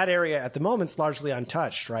 but that area at the moment is largely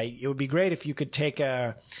untouched, right? It would be great if you could take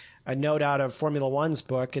a note out of Formula One's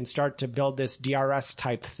book and start to build this DRS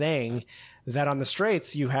type thing that on the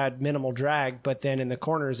straights you had minimal drag, but then in the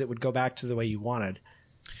corners it would go back to the way you wanted.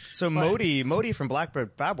 So Modi from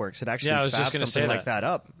Blackbird Fabworks had actually I was just fabbed gonna something say like that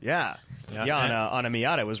up. Yeah. On a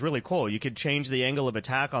Miata. It was really cool. You could change the angle of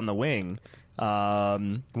attack on the wing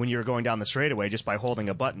when you were going down the straightaway just by holding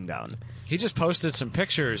a button down. He just posted some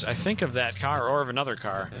pictures, I think, of that car or of another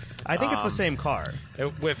car. I think it's the same car.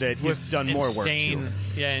 He's done more work to.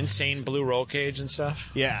 Yeah, insane blue roll cage and stuff.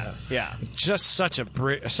 Yeah. Just such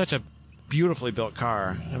a beautifully built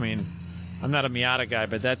car. I mean, I'm not a Miata guy,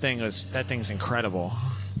 but that thing's incredible.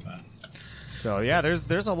 So yeah,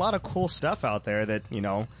 there's a lot of cool stuff out there that, you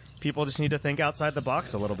know, people just need to think outside the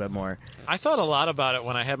box a little bit more. I thought a lot about it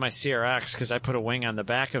when I had my CRX because I put a wing on the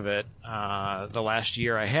back of it the last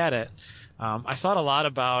year I had it. I thought a lot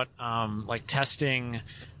about like testing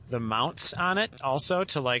the mounts on it also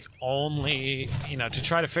to like only, you know, to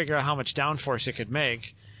try to figure out how much downforce it could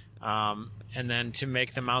make. And then to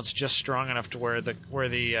make the mounts just strong enough to where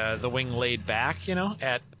the wing laid back, you know,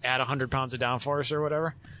 at 100 pounds of downforce or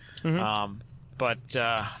whatever. But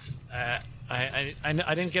I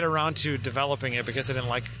didn't get around to developing it because I didn't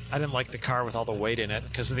like the car with all the weight in it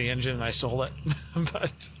because of the engine, and I sold it.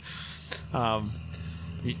 But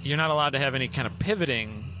you're not allowed to have any kind of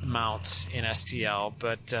pivoting mounts in STL.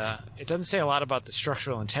 But it doesn't say a lot about the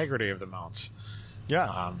structural integrity of the mounts.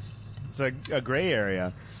 Yeah, it's a gray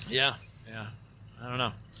area. Yeah. I don't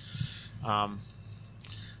know.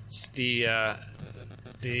 It's the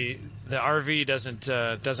RV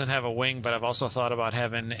doesn't have a wing, but I've also thought about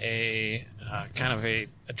having a kind of a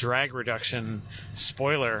drag reduction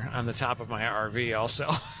spoiler on the top of my RV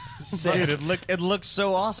also. Dude, it looks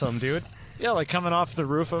so awesome, dude. Yeah, like coming off the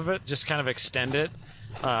roof of it, just kind of extend it.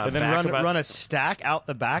 And then run a stack out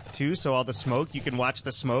the back too, so all the smoke, you can watch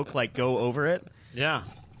the smoke like go over it. Yeah.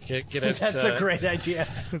 Get it, That's a great idea.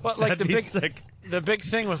 Well, like Sick. The big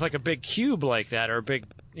thing with like a big cube like that or a big,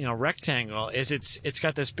 you know, rectangle is it's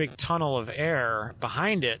got this big tunnel of air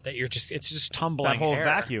behind it that it's just tumbling that whole air.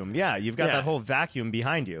 vacuum. Yeah, you've got Yeah. that whole vacuum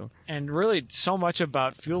behind you. And really, so much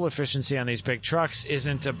about fuel efficiency on these big trucks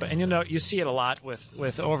isn't and you know, you see it a lot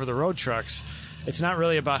with over the road trucks. It's not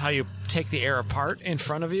really about how you take the air apart in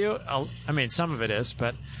front of you. I mean, some of it is,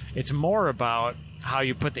 but it's more about how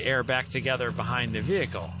you put the air back together behind the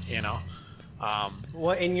vehicle, you know.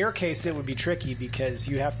 Well, in your case, it would be tricky because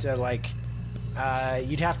you have to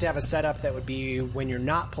you'd have to have a setup that would be when you're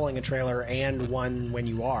not pulling a trailer and one when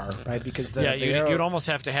you are, right? Because you'd almost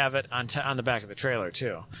have to have it on the back of the trailer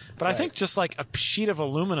too. But I think just like a sheet of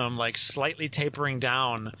aluminum, like slightly tapering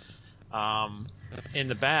down in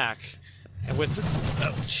the back, and with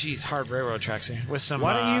hard railroad tracks here with some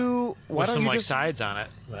sides on it.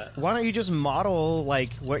 But. Why don't you just model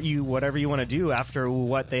like whatever you want to do after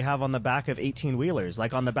what they have on the back of 18-wheelers,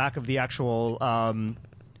 like on the back of the actual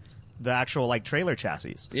like trailer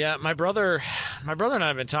chassis? Yeah, my brother and I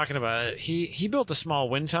have been talking about it. He built a small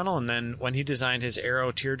wind tunnel, and then when he designed his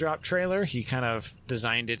Aero teardrop trailer, he kind of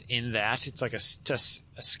designed it in that. It's like a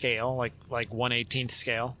scale, like 1/18th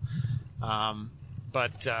scale.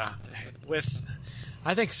 But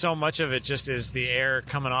I think so much of it just is the air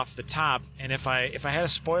coming off the top. And if I had a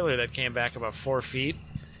spoiler that came back about 4 feet,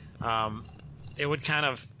 it would kind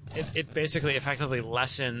of it basically effectively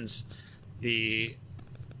lessens the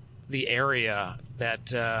area that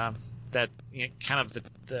kind of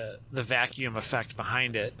the vacuum effect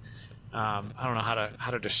behind it. I don't know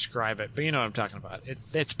how to describe it, but you know what I'm talking about.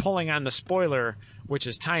 It's pulling on the spoiler, which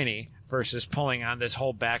is tiny, versus pulling on this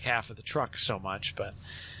whole back half of the truck so much. But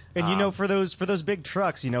And for those big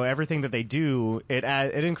trucks, everything that they do, it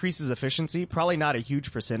increases efficiency. Probably not a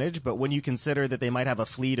huge percentage, but when you consider that they might have a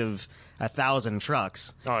fleet of 1,000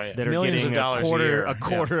 trucks that are Millions getting of dollars a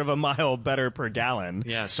quarter of a mile better per gallon.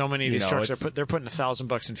 Yeah, so many of these trucks they're putting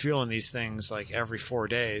 $1,000 in fuel in these things like every 4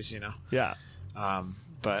 days. Yeah.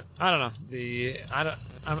 But I don't know.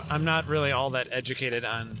 I'm not really all that educated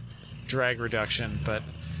on drag reduction, but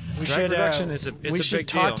drag reduction is a big deal. We should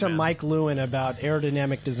talk to man. Mike Lewin about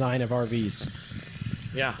aerodynamic design of RVs.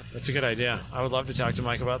 Yeah, that's a good idea. I would love to talk to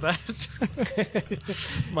Mike about that.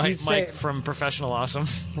 Mike from Professional Awesome.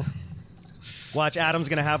 Watch, Adam's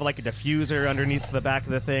going to have like a diffuser underneath the back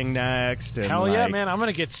of the thing next. And Hell yeah, man. I'm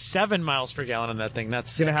going to get 7 miles per gallon in that thing.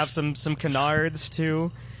 That's going to have some canards,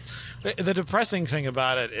 too. The depressing thing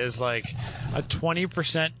about it is like a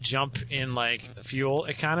 20% jump in like fuel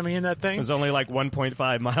economy in that thing. It was only like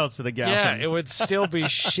 1.5 miles to the gallon. Yeah, it would still be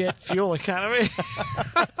shit fuel economy.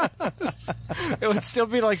 It would still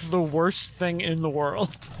be like the worst thing in the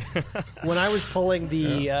world. When I was pulling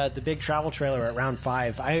the big travel trailer at Round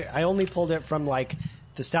 5, I only pulled it from like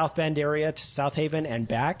the South Bend area to South Haven and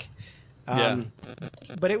back.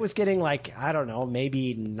 But it was getting like, I don't know,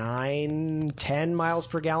 maybe 9-10 miles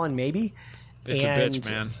per gallon, maybe. It's a bitch,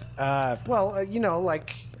 man.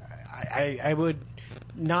 I would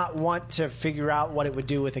not want to figure out what it would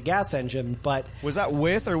do with a gas engine, but Was that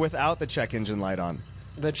with or without the check engine light on?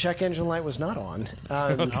 the check engine light was not on.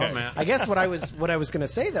 Oh, man. I guess what I was going to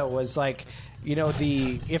say though was like,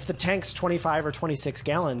 if the tank's 25 or 26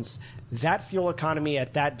 gallons, that fuel economy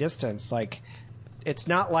at that distance, like, it's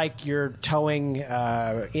not like you're towing in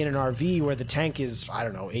an RV where the tank is, I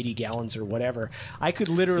don't know, 80 gallons or whatever. I could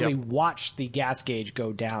literally watch the gas gauge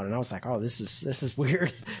go down, and I was like, "Oh, this is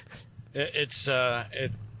weird." It's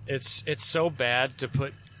so bad to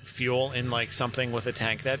put fuel in like something with a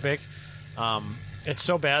tank that big. It's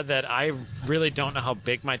so bad that I really don't know how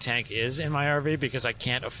big my tank is in my RV because I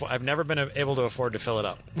can't afford. I've never been able to afford to fill it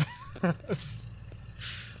up.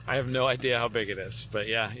 I have no idea how big it is, but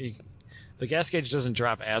yeah. The gas gauge doesn't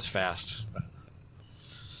drop as fast.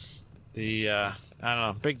 I don't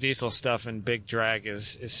know, big diesel stuff and big drag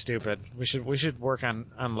is stupid. We should work on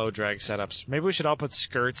low drag setups. Maybe we should all put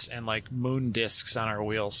skirts and like moon discs on our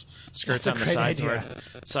wheels. Skirts on the sides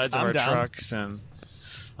of our trucks and.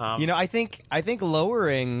 I think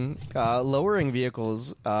lowering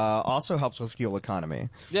vehicles also helps with fuel economy.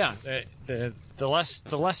 Yeah, the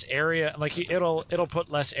less area, like it'll put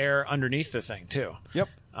less air underneath the thing too. Yep.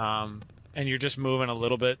 And you're just moving a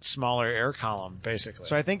little bit smaller air column, basically.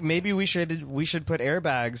 So I think maybe we should put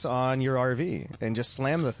airbags on your RV and just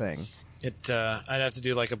slam the thing. I'd have to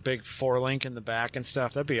do like a big 4-link in the back and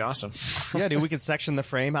stuff. That'd be awesome. Yeah, dude, we could section the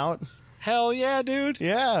frame out. Hell yeah, dude.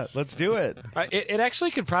 Yeah, let's do it. It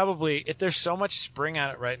actually could probably, there's so much spring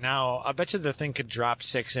on it right now, I bet you the thing could drop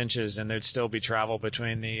 6 inches and there'd still be travel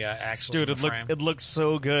between the axles and the frame. It looks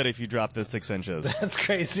so good if you dropped it 6 inches. That's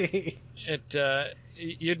crazy.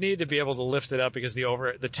 You'd need to be able to lift it up because the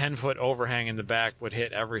 10-foot overhang in the back would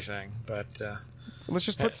hit everything. But let's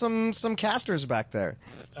just put some casters back there.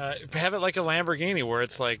 Have it like a Lamborghini where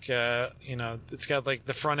it's like it's got like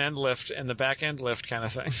the front end lift and the back end lift kind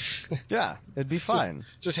of thing. Yeah, it'd be fine.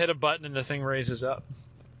 Just hit a button and the thing raises up.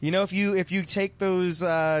 If you take those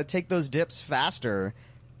dips faster,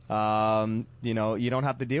 you don't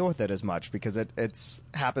have to deal with it as much because it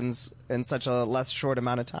happens in such a less short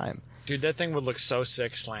amount of time. Dude, that thing would look so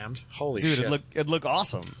sick slammed. Holy shit. Dude, it'd look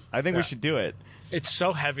awesome. I think we should do it. It's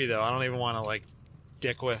so heavy, though. I don't even want to, like,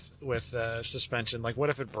 dick with suspension. Like, what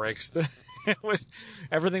if it breaks?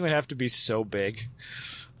 Everything would have to be so big.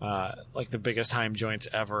 Like the biggest Heim joints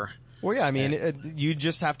ever. Well, yeah, I mean, you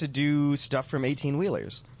just have to do stuff from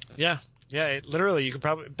 18-wheelers. Yeah. Yeah, literally, you could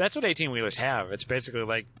probably... That's what 18-wheelers have. It's basically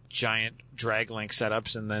like giant drag link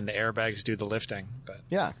setups, and then the airbags do the lifting. But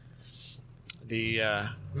yeah.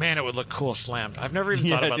 Man, it would look cool slammed. I've never even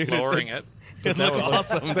thought about lowering it. It'd look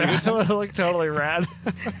awesome, dude. That would look totally rad.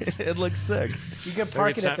 It looks sick. You could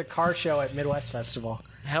park it at the car show at Midwest Festival.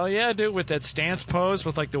 Hell yeah, dude, with that stance pose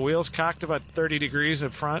with like the wheels cocked about 30 degrees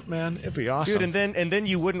up front, man. It'd be awesome. Dude, and then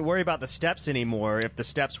you wouldn't worry about the steps anymore if the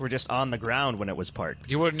steps were just on the ground when it was parked.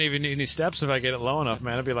 You wouldn't even need any steps if I get it low enough,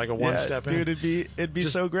 man. It'd be like a one-step in. Dude, it'd be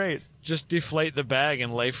so great. Just deflate the bag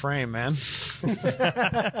and lay frame, man.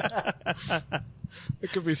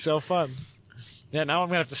 It could be so fun. Yeah, now I'm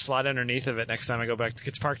going to have to slide underneath of it next time I go back.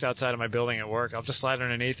 It's parked outside of my building at work. I'll just slide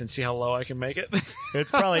underneath and see how low I can make it.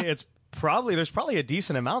 There's probably a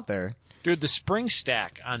decent amount there. Dude, the spring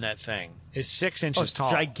stack on that thing is 6 inches It's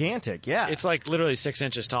tall. gigantic. Yeah. It's like literally 6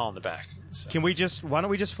 inches tall in the back. So, Why don't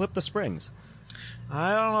we just flip the springs?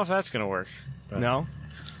 I don't know if that's going to work. But, No.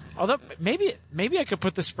 although maybe I could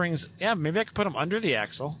put the springs. Yeah, maybe I could put them under the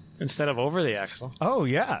axle instead of over the axle. Oh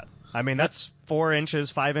yeah. I mean that's 4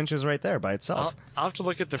 inches, 5 inches right there by itself. I'll have to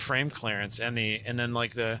look at the frame clearance and then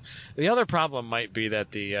like the other problem might be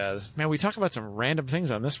that man, we talk about some random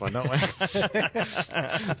things on this one, don't we?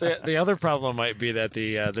 The other problem might be that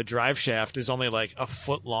the drive shaft is only like a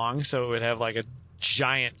foot long, so it would have like a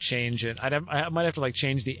giant change in. I might have to like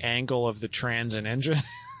change the angle of the trans and engine.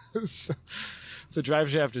 The drive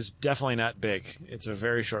shaft is definitely not big. It's a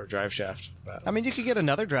very short drive shaft. But, I mean, you could get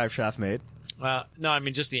another drive shaft made. no, I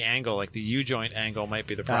mean just the angle, like the U-joint angle, might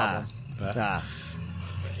be the problem. But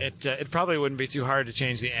it probably wouldn't be too hard to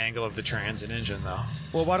change the angle of the trans and engine, though.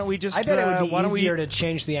 Well, why don't we just? I bet it would why be don't easier to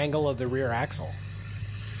change the angle of the rear axle.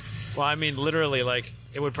 Well, I mean, literally, like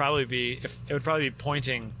it would probably be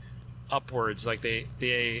pointing upwards, like the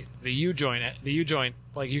U-joint. The U-joint,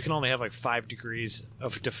 like you can only have like 5 degrees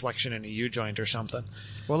of deflection in a U-joint or something.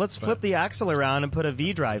 Well, let's flip the axle around and put a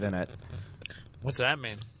V drive in it, What's that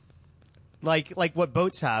mean? like what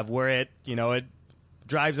boats have, where it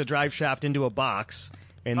drives a drive shaft into a box,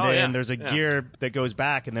 and then there's a gear that goes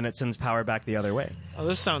back, and then it sends power back the other way. Oh,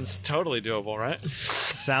 this sounds totally doable, right?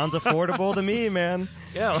 Sounds affordable to me, man.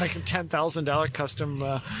 Yeah, like a $10,000 custom,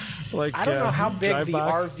 like I don't know how big drive the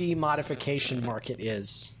box. RV modification market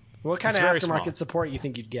is. What kind It's of very aftermarket small. support you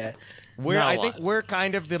think you'd get? I Not a think lot. we're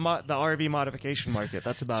kind of the RV modification market.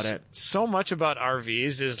 That's about it. So much about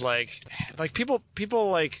RVs is like people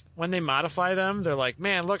like when they modify them, they're like,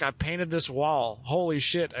 man, look, I painted this wall. Holy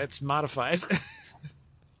shit, it's modified.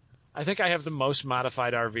 I think I have the most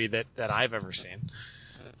modified RV that I've ever seen.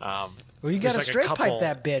 Well, you got There's to like a straight couple- pipe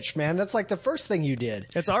that bitch, man. That's like the first thing you did.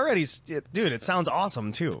 It's already, dude. It sounds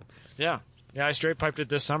awesome too. Yeah, I straight piped it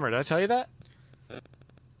this summer. Did I tell you that?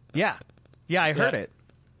 Yeah, I heard Yeah. it.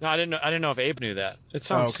 No, I didn't know if Abe knew that. It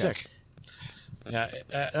sounds okay. sick. Yeah,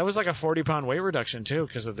 that was like a 40-pound weight reduction too,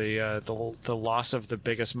 because of the loss of the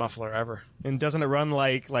biggest muffler ever. And doesn't it run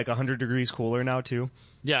like 100 degrees cooler now too?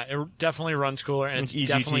 Yeah, it definitely runs cooler, and it's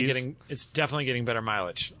EGTs. definitely getting better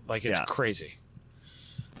mileage. Like it's Yeah. crazy.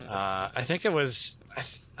 I think it was.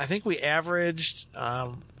 I think we averaged,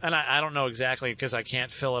 and I don't know exactly because I can't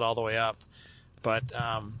fill it all the way up, but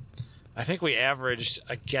I think we averaged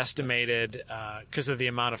a guesstimated because of the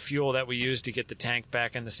amount of fuel that we used to get the tank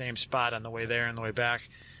back in the same spot on the way there and the way back.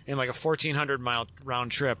 In like a 1,400-mile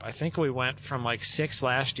round trip, I think we went from like 6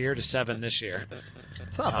 last year to 7 this year.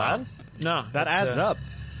 It's not bad. No, That it's, adds up.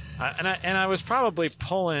 I was probably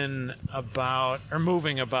pulling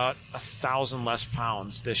moving about 1,000 less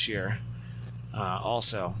pounds this year,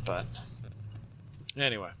 also. But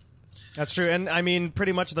anyway, That's true. And I mean,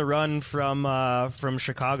 pretty much the run from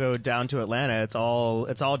Chicago down to Atlanta, it's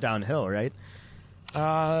all downhill, right?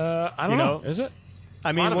 I don't You know. know, Is it?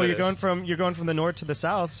 I mean, lot of well, it you're going from the north to the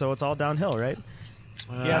south, so it's all downhill, right?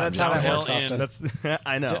 Yeah, that's how that downhill works, Austin. That's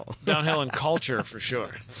I know. Downhill in culture for sure.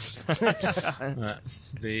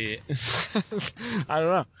 The I don't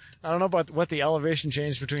know. I don't know about what the elevation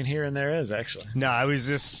change between here and there is actually. No, I was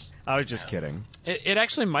just kidding. It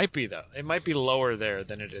actually might be though. It might be lower there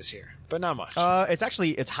than it is here, but not much.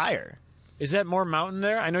 It's higher. Is that more mountain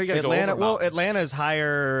there? I know you got to go Atlanta. over Well, mountains. Atlanta is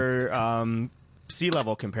higher sea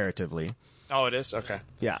level comparatively. Oh, it is. Okay.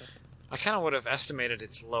 Yeah. I kind of would have estimated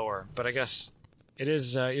it's lower, but I guess it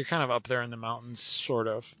is. You're kind of up there in the mountains, sort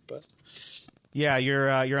of. But Yeah,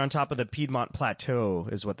 you're on top of the Piedmont Plateau,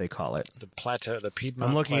 is what they call it. the plateau, the Piedmont.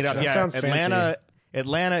 I'm looking it up. Plateau. Yeah, sounds fancy.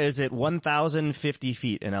 Atlanta is at 1,050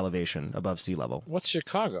 feet in elevation above sea level. What's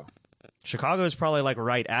Chicago? Chicago is probably like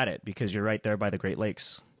right at it because you're right there by the Great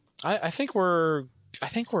Lakes. I think we're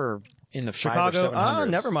in the 500s or Chicago. 700s.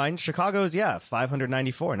 Never mind. Chicago's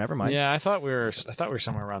 594. Never mind. Yeah, I thought we were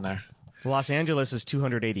somewhere around there Los Angeles is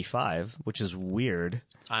 285, which is weird.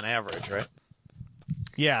 on average, right?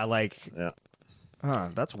 Yeah, like, Yeah.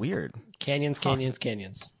 that's weird. Canyons, canyons,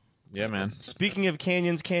 canyons. Yeah, man. Speaking of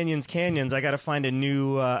canyons, I got to find a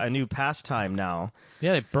new pastime now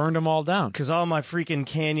Yeah, they burned them all down. because all my freaking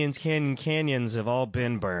canyons have all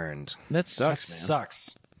been burned. That That sucks,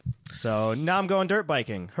 sucks. So now I'm going dirt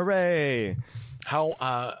biking. Hooray!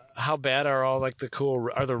 How bad are all like the cool?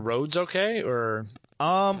 Are the roads okay or?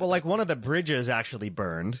 Well, like one of the bridges actually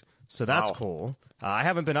burned, so that's Wow. cool. I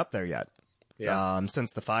haven't been up there yet. Yeah.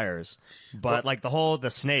 Since the fires, but like the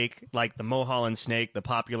Snake, like the Mulholland Snake, the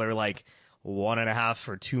popular like 1.5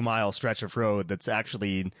 or 2 mile stretch of road that's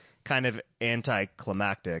actually kind of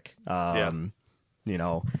anticlimactic. You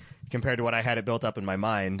know, compared to what I had it built up in my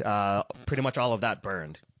mind, pretty much all of that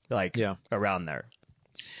burned, like around there.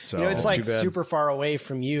 So you know, it's like super far away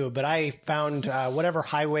from you, but I found whatever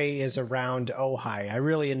highway is around Ojai. I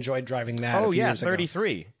really enjoyed driving that. Oh yeah,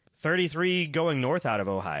 33 going north out of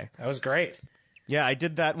Ojai. That was great. Yeah, I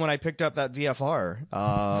did that when I picked up that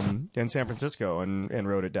VFR in San Francisco and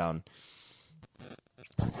wrote it down.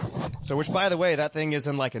 So, which, by the way, that thing is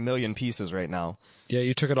in like 1 million pieces right now. Yeah,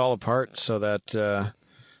 you took it all apart so that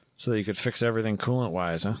you could fix everything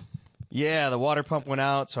coolant-wise, huh? Yeah, the water pump went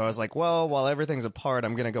out, so I was like, well, while everything's apart,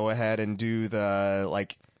 I'm going to go ahead and do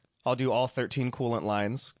I'll do all 13 coolant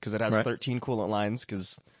lines, because it has 13 coolant lines,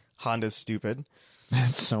 because Honda's stupid.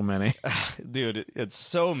 That's so many. Dude, it's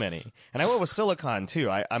so many. And I went with silicone, too.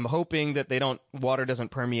 I'm hoping that water doesn't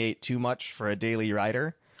permeate too much for a daily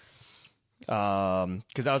rider.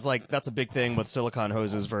 Because I was like, that's a big thing with silicone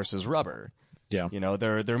hoses versus rubber. Yeah. You know,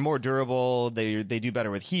 they're more durable, they do better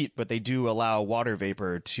with heat, but they do allow water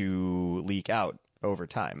vapor to leak out over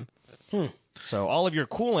time. So all of your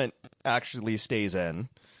coolant actually stays in,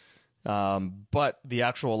 but the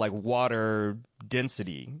actual like water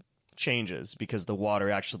density changes because the water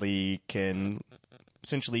actually can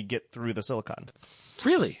essentially get through the silicone.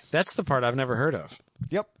 Really? That's the part I've never heard of.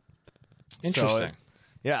 Yep. Interesting.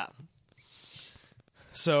 Yeah.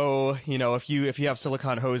 So, you know, if you have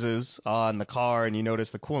silicone hoses on the car and you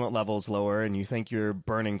notice the coolant level's lower and you think you're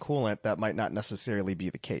burning coolant, that might not necessarily be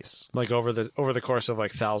the case. Like over the course of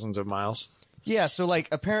like thousands of miles? Yeah, so like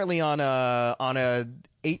apparently on a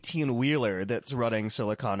 18-wheeler that's running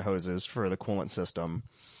silicone hoses for the coolant system,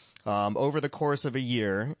 over the course of a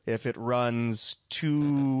year, if it runs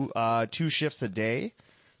two shifts a day,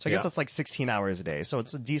 so I guess that's like 16 hours a day, so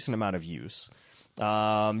it's a decent amount of use.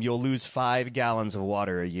 You'll lose 5 gallons of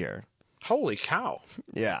water a year. Holy cow.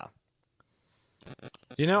 Yeah.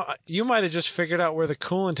 You know, you might have just figured out where the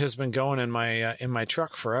coolant has been going in my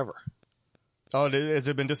truck forever. Oh, has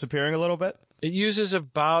it been disappearing a little bit? It uses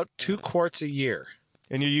about 2 quarts a year.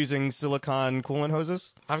 And you're using silicone coolant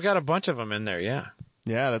hoses? I've got a bunch of them in there, yeah.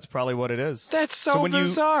 Yeah, that's probably what it is. That's so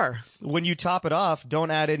bizarre. When you top it off, don't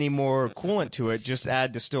add any more coolant to it. Just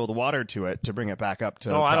add distilled water to it to bring it back up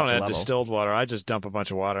to. Oh, I don't add level. Distilled water. I just dump a bunch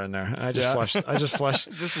of water in there. I just flush.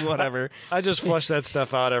 Just whatever. I just flush that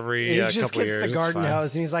stuff out every couple of years. He just gets the garden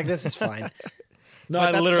hose, and he's like, "This is fine." No,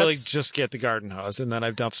 I literally just get the garden hose, and then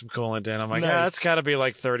I dump some coolant in. I'm like, yeah, that's got to be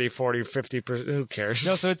like 30, 40, 50%. Who cares?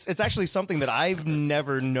 No, so it's actually something that I've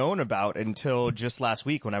never known about until just last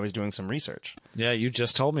week when I was doing some research. Yeah, you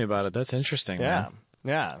just told me about it. That's interesting. Yeah, man.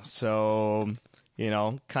 yeah. So, you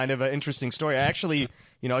know, kind of an interesting story. I actually,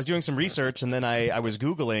 you know, I was doing some research, and then I was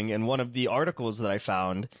Googling, and one of the articles that I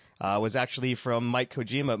found was actually from Mike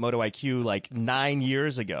Kojima at Moto IQ like 9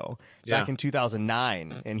 years ago, back in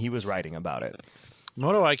 2009, and he was writing about it.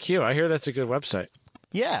 Moto IQ. I hear that's a good website.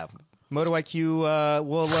 Yeah. Moto IQ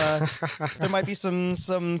will there might be some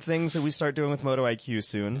things that we start doing with Moto IQ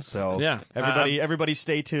soon. So yeah, everybody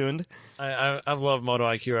stay tuned. I've loved Moto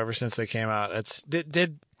IQ ever since they came out.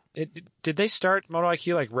 Did they start Moto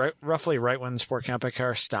IQ like roughly right when Sport Compact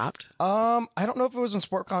Car stopped? I don't know if it was when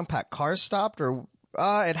Sport Compact Cars stopped or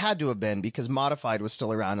it had to have been because Modified was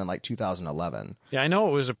still around in like 2011. Yeah, I know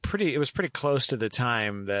it was pretty close to the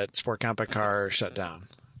time that Sport Compact Car shut down.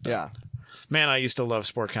 Yeah. Man, I used to love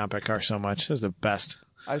Sport Compact Car so much. It was the best.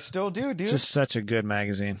 I still do, dude. Just such a good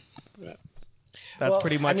magazine. That's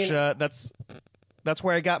pretty much that's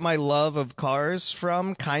where I got my love of cars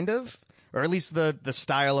from, kind of, or at least the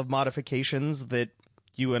style of modifications that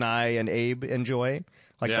you and I and Abe enjoy,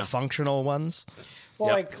 like the functional ones. Well,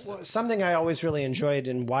 like something I always really enjoyed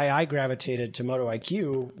and why I gravitated to Moto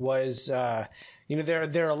IQ was, you know,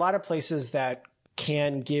 there are a lot of places that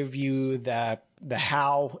can give you the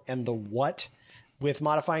how and the what with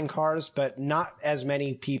modifying cars, but not as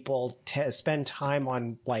many people spend time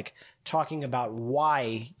on like talking about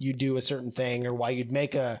why you do a certain thing or why you'd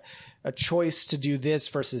make a choice to do this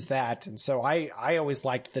versus that. And so I always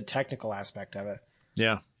liked the technical aspect of it.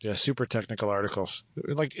 Yeah, super technical articles.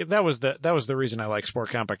 Like that was the reason I like Sport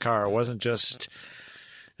Compact Car. It wasn't just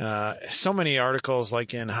so many articles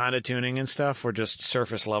like in Honda tuning and stuff were just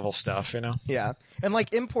surface level stuff, you know? Yeah. And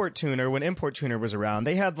like Import Tuner, when Import Tuner was around,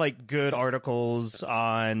 they had like good articles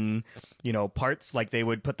on, you know, parts, like they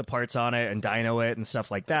would put the parts on it and dyno it and stuff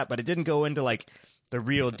like that, but it didn't go into like the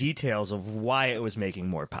real details of why it was making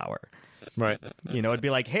more power. Right. You know, it'd be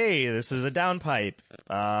like, hey, this is a downpipe.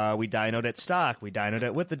 We dynoed it stock. We dynoed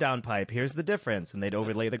it with the downpipe. Here's the difference. And they'd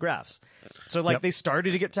overlay the graphs. So, like, they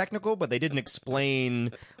started to get technical, but they didn't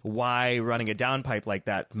explain why running a downpipe like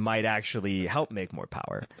that might actually help make more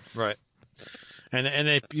power. Right. And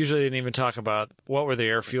they usually didn't even talk about what were the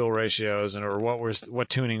air fuel ratios or what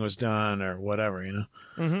tuning was done or whatever, you know.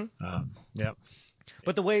 Mm-hmm. Yep.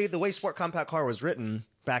 But the way Sport Compact Car was written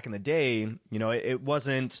back in the day, you know, it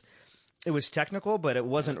wasn't. It was technical, but it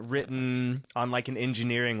wasn't written on like an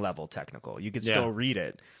engineering level technical. You could still read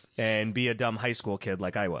it and be a dumb high school kid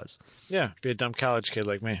like I was. Yeah, be a dumb college kid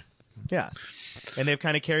like me. Yeah, and they've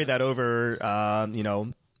kind of carried that over, you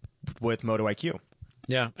know, with Moto IQ.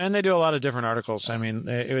 Yeah, and they do a lot of different articles. I mean,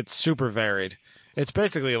 it's super varied. It's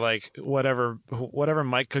basically like whatever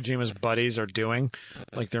Mike Kojima's buddies are doing,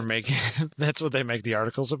 like they're making. That's what they make the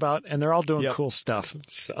articles about, and they're all doing cool stuff.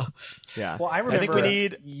 So, yeah. Well, I remember. I think we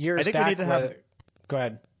need years I think back. We need to have. Go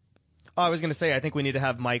ahead. Oh, I was going to say I think we need to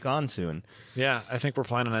have Mike on soon. Yeah, I think we're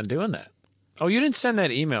planning on doing that. Oh, you didn't send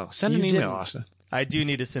that email. Send an email, Austin. I do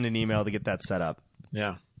need to send an email to get that set up.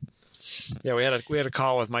 Yeah. Yeah, we had a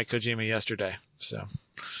call with Mike Kojima yesterday, so.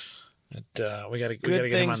 We got to get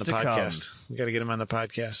him on the podcast. We got to get him on the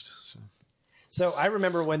podcast. So I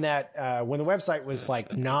remember when the website was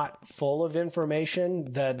like not full of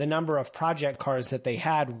information, the number of project cars that they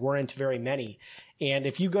had weren't very many. And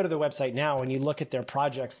if you go to the website now and you look at their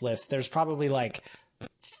projects list, there's probably like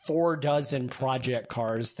 4 dozen project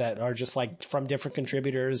cars that are just like from different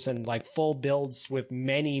contributors and like full builds with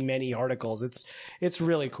many, many articles. It's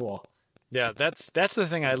really cool. Yeah, that's the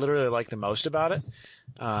thing I literally like the most about it,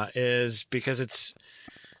 is because it's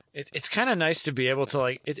kind of nice to be able to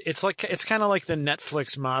like it's kind of like the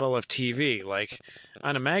Netflix model of TV. Like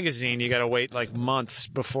on a magazine, you got to wait like months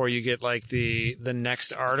before you get like the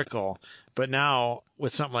next article. But now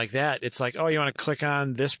with something like that, it's like, oh, you want to click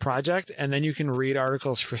on this project, and then you can read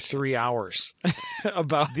articles for 3 hours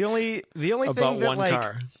about the only about thing that, one like,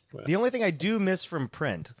 car. The only thing I do miss from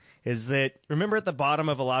print is that, remember at the bottom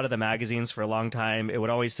of a lot of the magazines for a long time, it would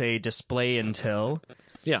always say display until.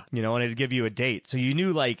 Yeah. You know, and it'd give you a date. So you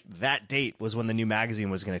knew like that date was when the new magazine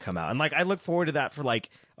was going to come out. And like I look forward to that for like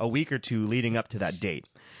a week or two leading up to that date.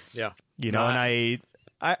 Yeah. You know, and I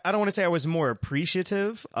don't want to say I was more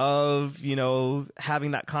appreciative of, you know,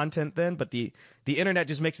 having that content then, but the internet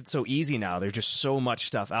just makes it so easy now. There's just so much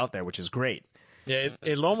stuff out there, which is great. Yeah,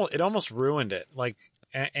 it almost ruined it. Like,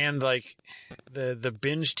 and like the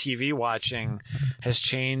binge TV watching has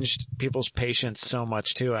changed people's patience so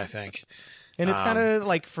much too, I think. And it's kind of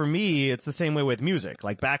like, for me, it's the same way with music.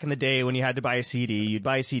 Like back in the day when you had to buy a CD, you'd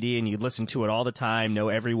buy a CD and you'd listen to it all the time, know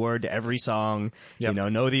every word to every song, you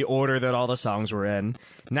know the order that all the songs were in.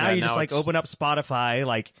 Now you just like open up Spotify,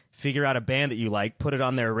 like figure out a band that you like, put it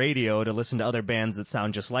on their radio to listen to other bands that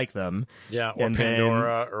sound just like them. Yeah, or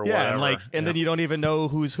Pandora or whatever. And then you don't even know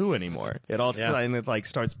who's who anymore. It all and it like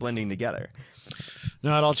starts blending together.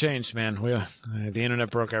 No, it all changed, man. The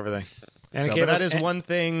internet broke everything. And that is one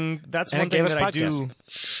thing. That's one thing that I do.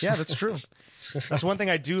 Yeah, that's true. That's one thing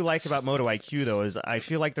I do like about Moto IQ, though, is I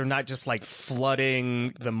feel like they're not just like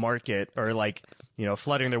flooding the market or like, you know,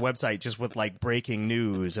 flooding their website just with like breaking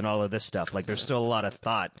news and all of this stuff. Like there's still a lot of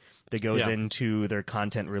thought that goes into their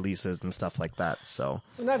content releases and stuff like that. So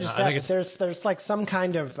well, not just that, but there's like some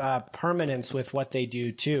kind of permanence with what they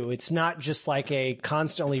do too. It's not just like a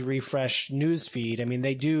constantly refreshed news feed. I mean,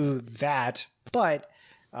 they do that, but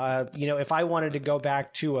you know, if I wanted to go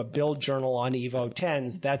back to a build journal on Evo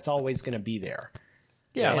 10s, that's always going to be there.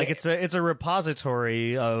 Yeah, like it's a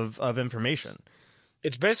repository of information.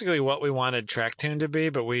 It's basically what we wanted TrackTune to be,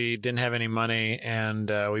 but we didn't have any money, and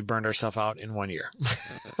we burned ourselves out in 1 year.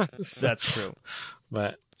 That's true.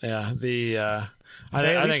 But yeah,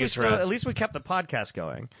 I think it's rad. At least we kept the podcast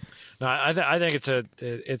going. No, I think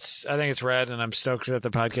it's rad, and I'm stoked that the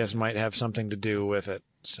podcast might have something to do with it.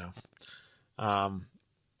 So,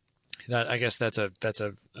 I guess that's a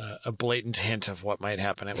blatant hint of what might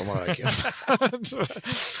happen at Moto IQ.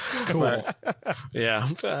 Cool.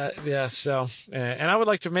 Yeah. So, and I would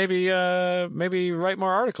like to maybe write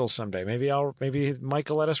more articles someday. Maybe Mike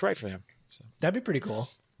will let us write for him. So. That'd be pretty cool.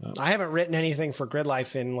 I haven't written anything for Grid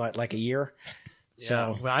Life in like a year.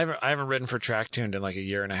 So well, I haven't written for TrackTuned in like 1.5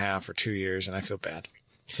 years or 2 years, and I feel bad.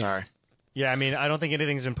 Sorry. Yeah, I mean, I don't think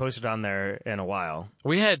anything's been posted on there in a while.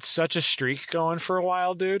 We had such a streak going for a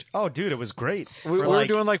while, dude. Oh, dude, it was great. We were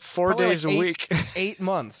doing like 4 days a week. 8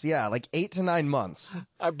 months, yeah, like 8 to 9 months.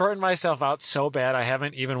 I burned myself out so bad I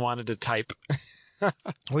haven't even wanted to type. Well,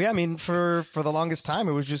 yeah, I mean, for the longest time,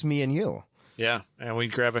 it was just me and you. Yeah, and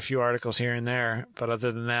we'd grab a few articles here and there, but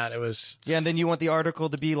other than that, it was Yeah, and then you want the article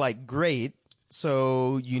to be like great,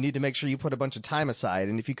 so you need to make sure you put a bunch of time aside.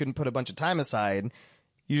 And if you couldn't put a bunch of time aside,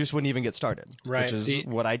 you just wouldn't even get started. Right. Which is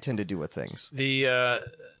what I tend to do with things. the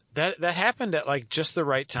that happened at like just the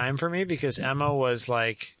right time for me because Emma was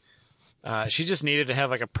like, she just needed to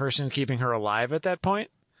have like a person keeping her alive at that point.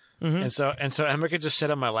 And so Emma could just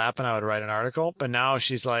sit on my lap and I would write an article. But now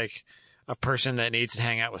she's like a person that needs to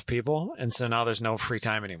hang out with people, and so now there's no free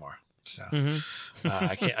time anymore. So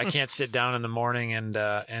I can't sit down in the morning and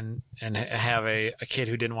have a kid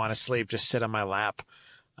who didn't want to sleep just sit on my lap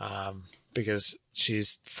because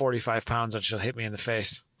she's 45 pounds and she'll hit me in the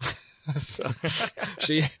face. So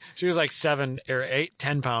she was like 7 or 8,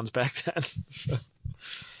 10 pounds back then. So.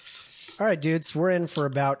 All right, dudes, we're in for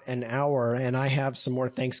about an hour, and I have some more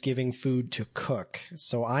Thanksgiving food to cook.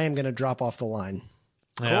 So I am going to drop off the line.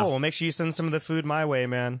 Yeah. Cool. Well, make sure you send some of the food my way,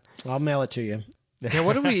 man. I'll mail it to you. Yeah,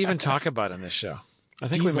 what did we even talk about in this show? I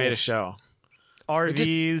think we made a Diesels. show.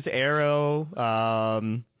 RVs, Aero. I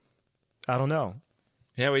don't know.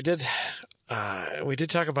 Yeah, we did. We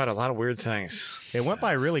did talk about a lot of weird things. It went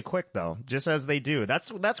by really quick, though, just as they do.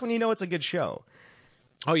 That's when you know it's a good show.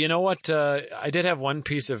 Oh, you know what? I did have one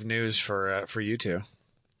piece of news for you two.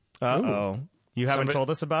 Uh-oh. You haven't Somebody- told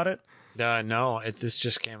us about it? No, this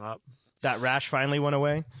just came up. That rash finally went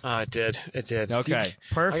away? It did. It did. Okay,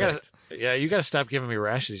 perfect. You gotta stop giving me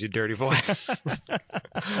rashes, you dirty boy.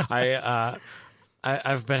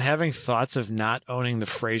 I've been having thoughts of not owning the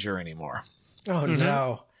Fraser anymore, Oh,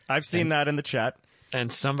 no. I've seen that in the chat.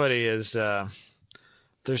 and somebody is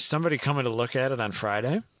there's somebody coming to look at it on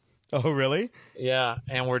Friday. Oh, really? Yeah,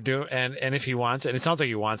 and we're doing and if he wants it, and it sounds like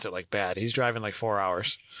he wants it like bad. He's driving like 4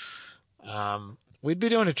 hours. We'd be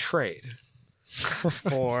doing a trade.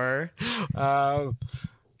 For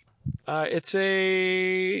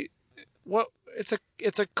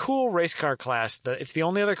It's a cool race car class. It's the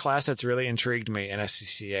only other class that's really intrigued me in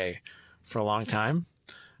SCCA for a long time.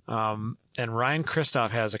 And Ryan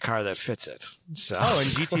Christoph has a car that fits it. So oh, and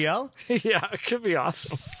GTL? yeah, it could be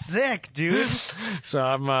awesome. Sick, dude. So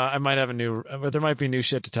I might have but there might be new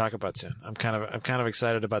shit to talk about soon. I'm kind of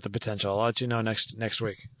excited about the potential. I'll let you know next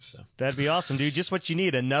week. So That'd be awesome, dude. Just what you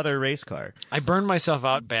need, another race car. I burned myself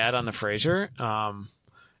out bad on the Fraser.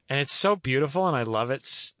 And it's so beautiful and I love it.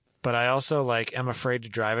 But I also am afraid to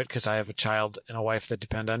drive it because I have a child and a wife that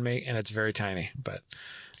depend on me, and it's very tiny. But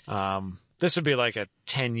this would be like a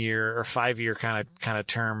 10-year or 5-year kind of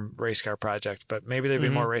term race car project. But maybe there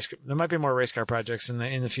might be more race car projects in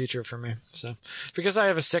the future for me. So because I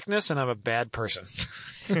have a sickness and I'm a bad person.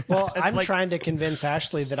 Well, I'm trying to convince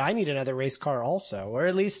Ashley that I need another race car also, or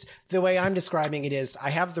at least the way I'm describing it is I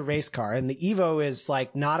have the race car, and the Evo is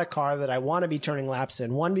not a car that I want to be turning laps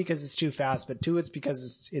in. One, because it's too fast, but two, it's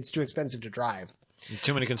because it's too expensive to drive.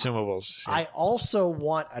 Too many consumables. I also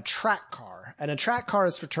want a track car, and a track car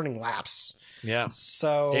is for turning laps. Yeah.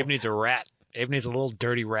 So Abe needs a rat. Abe needs a little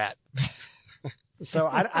dirty rat. So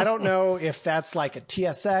I don't know if that's like a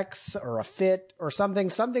TSX or a Fit or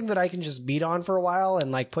something that I can just beat on for a while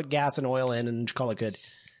and put gas and oil in and call it good.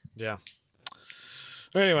 Yeah.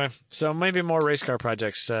 Anyway, so maybe more race car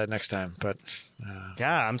projects next time. But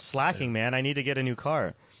Yeah, I'm slacking, man. I need to get a new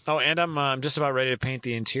car. oh, and I'm just about ready to paint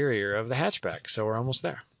the interior of the hatchback, so we're almost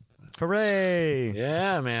there. Hooray!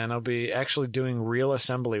 Yeah, man, I'll be actually doing real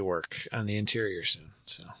assembly work on the interior soon.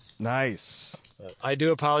 So Nice. I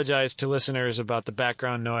do apologize to listeners about the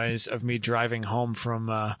background noise of me driving home from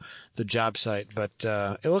the job site, but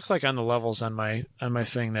it looked like on the levels on my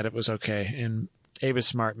thing that it was okay. And Abe is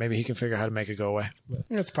smart; maybe he can figure out how to make it go away. But,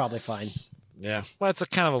 It's probably fine. yeah, well, it's a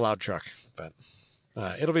kind of a loud truck, but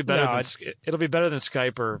it'll be better. It'll be better than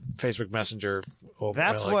Skype or Facebook Messenger.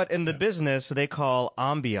 That's what in the business they call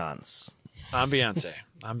ambiance. ambiance.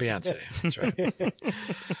 That's right. All right,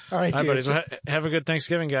 All right, dudes. buddies. Well, have a good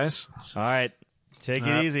Thanksgiving, guys. All right. Take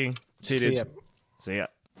it easy. See you, See dudes. ya. See ya.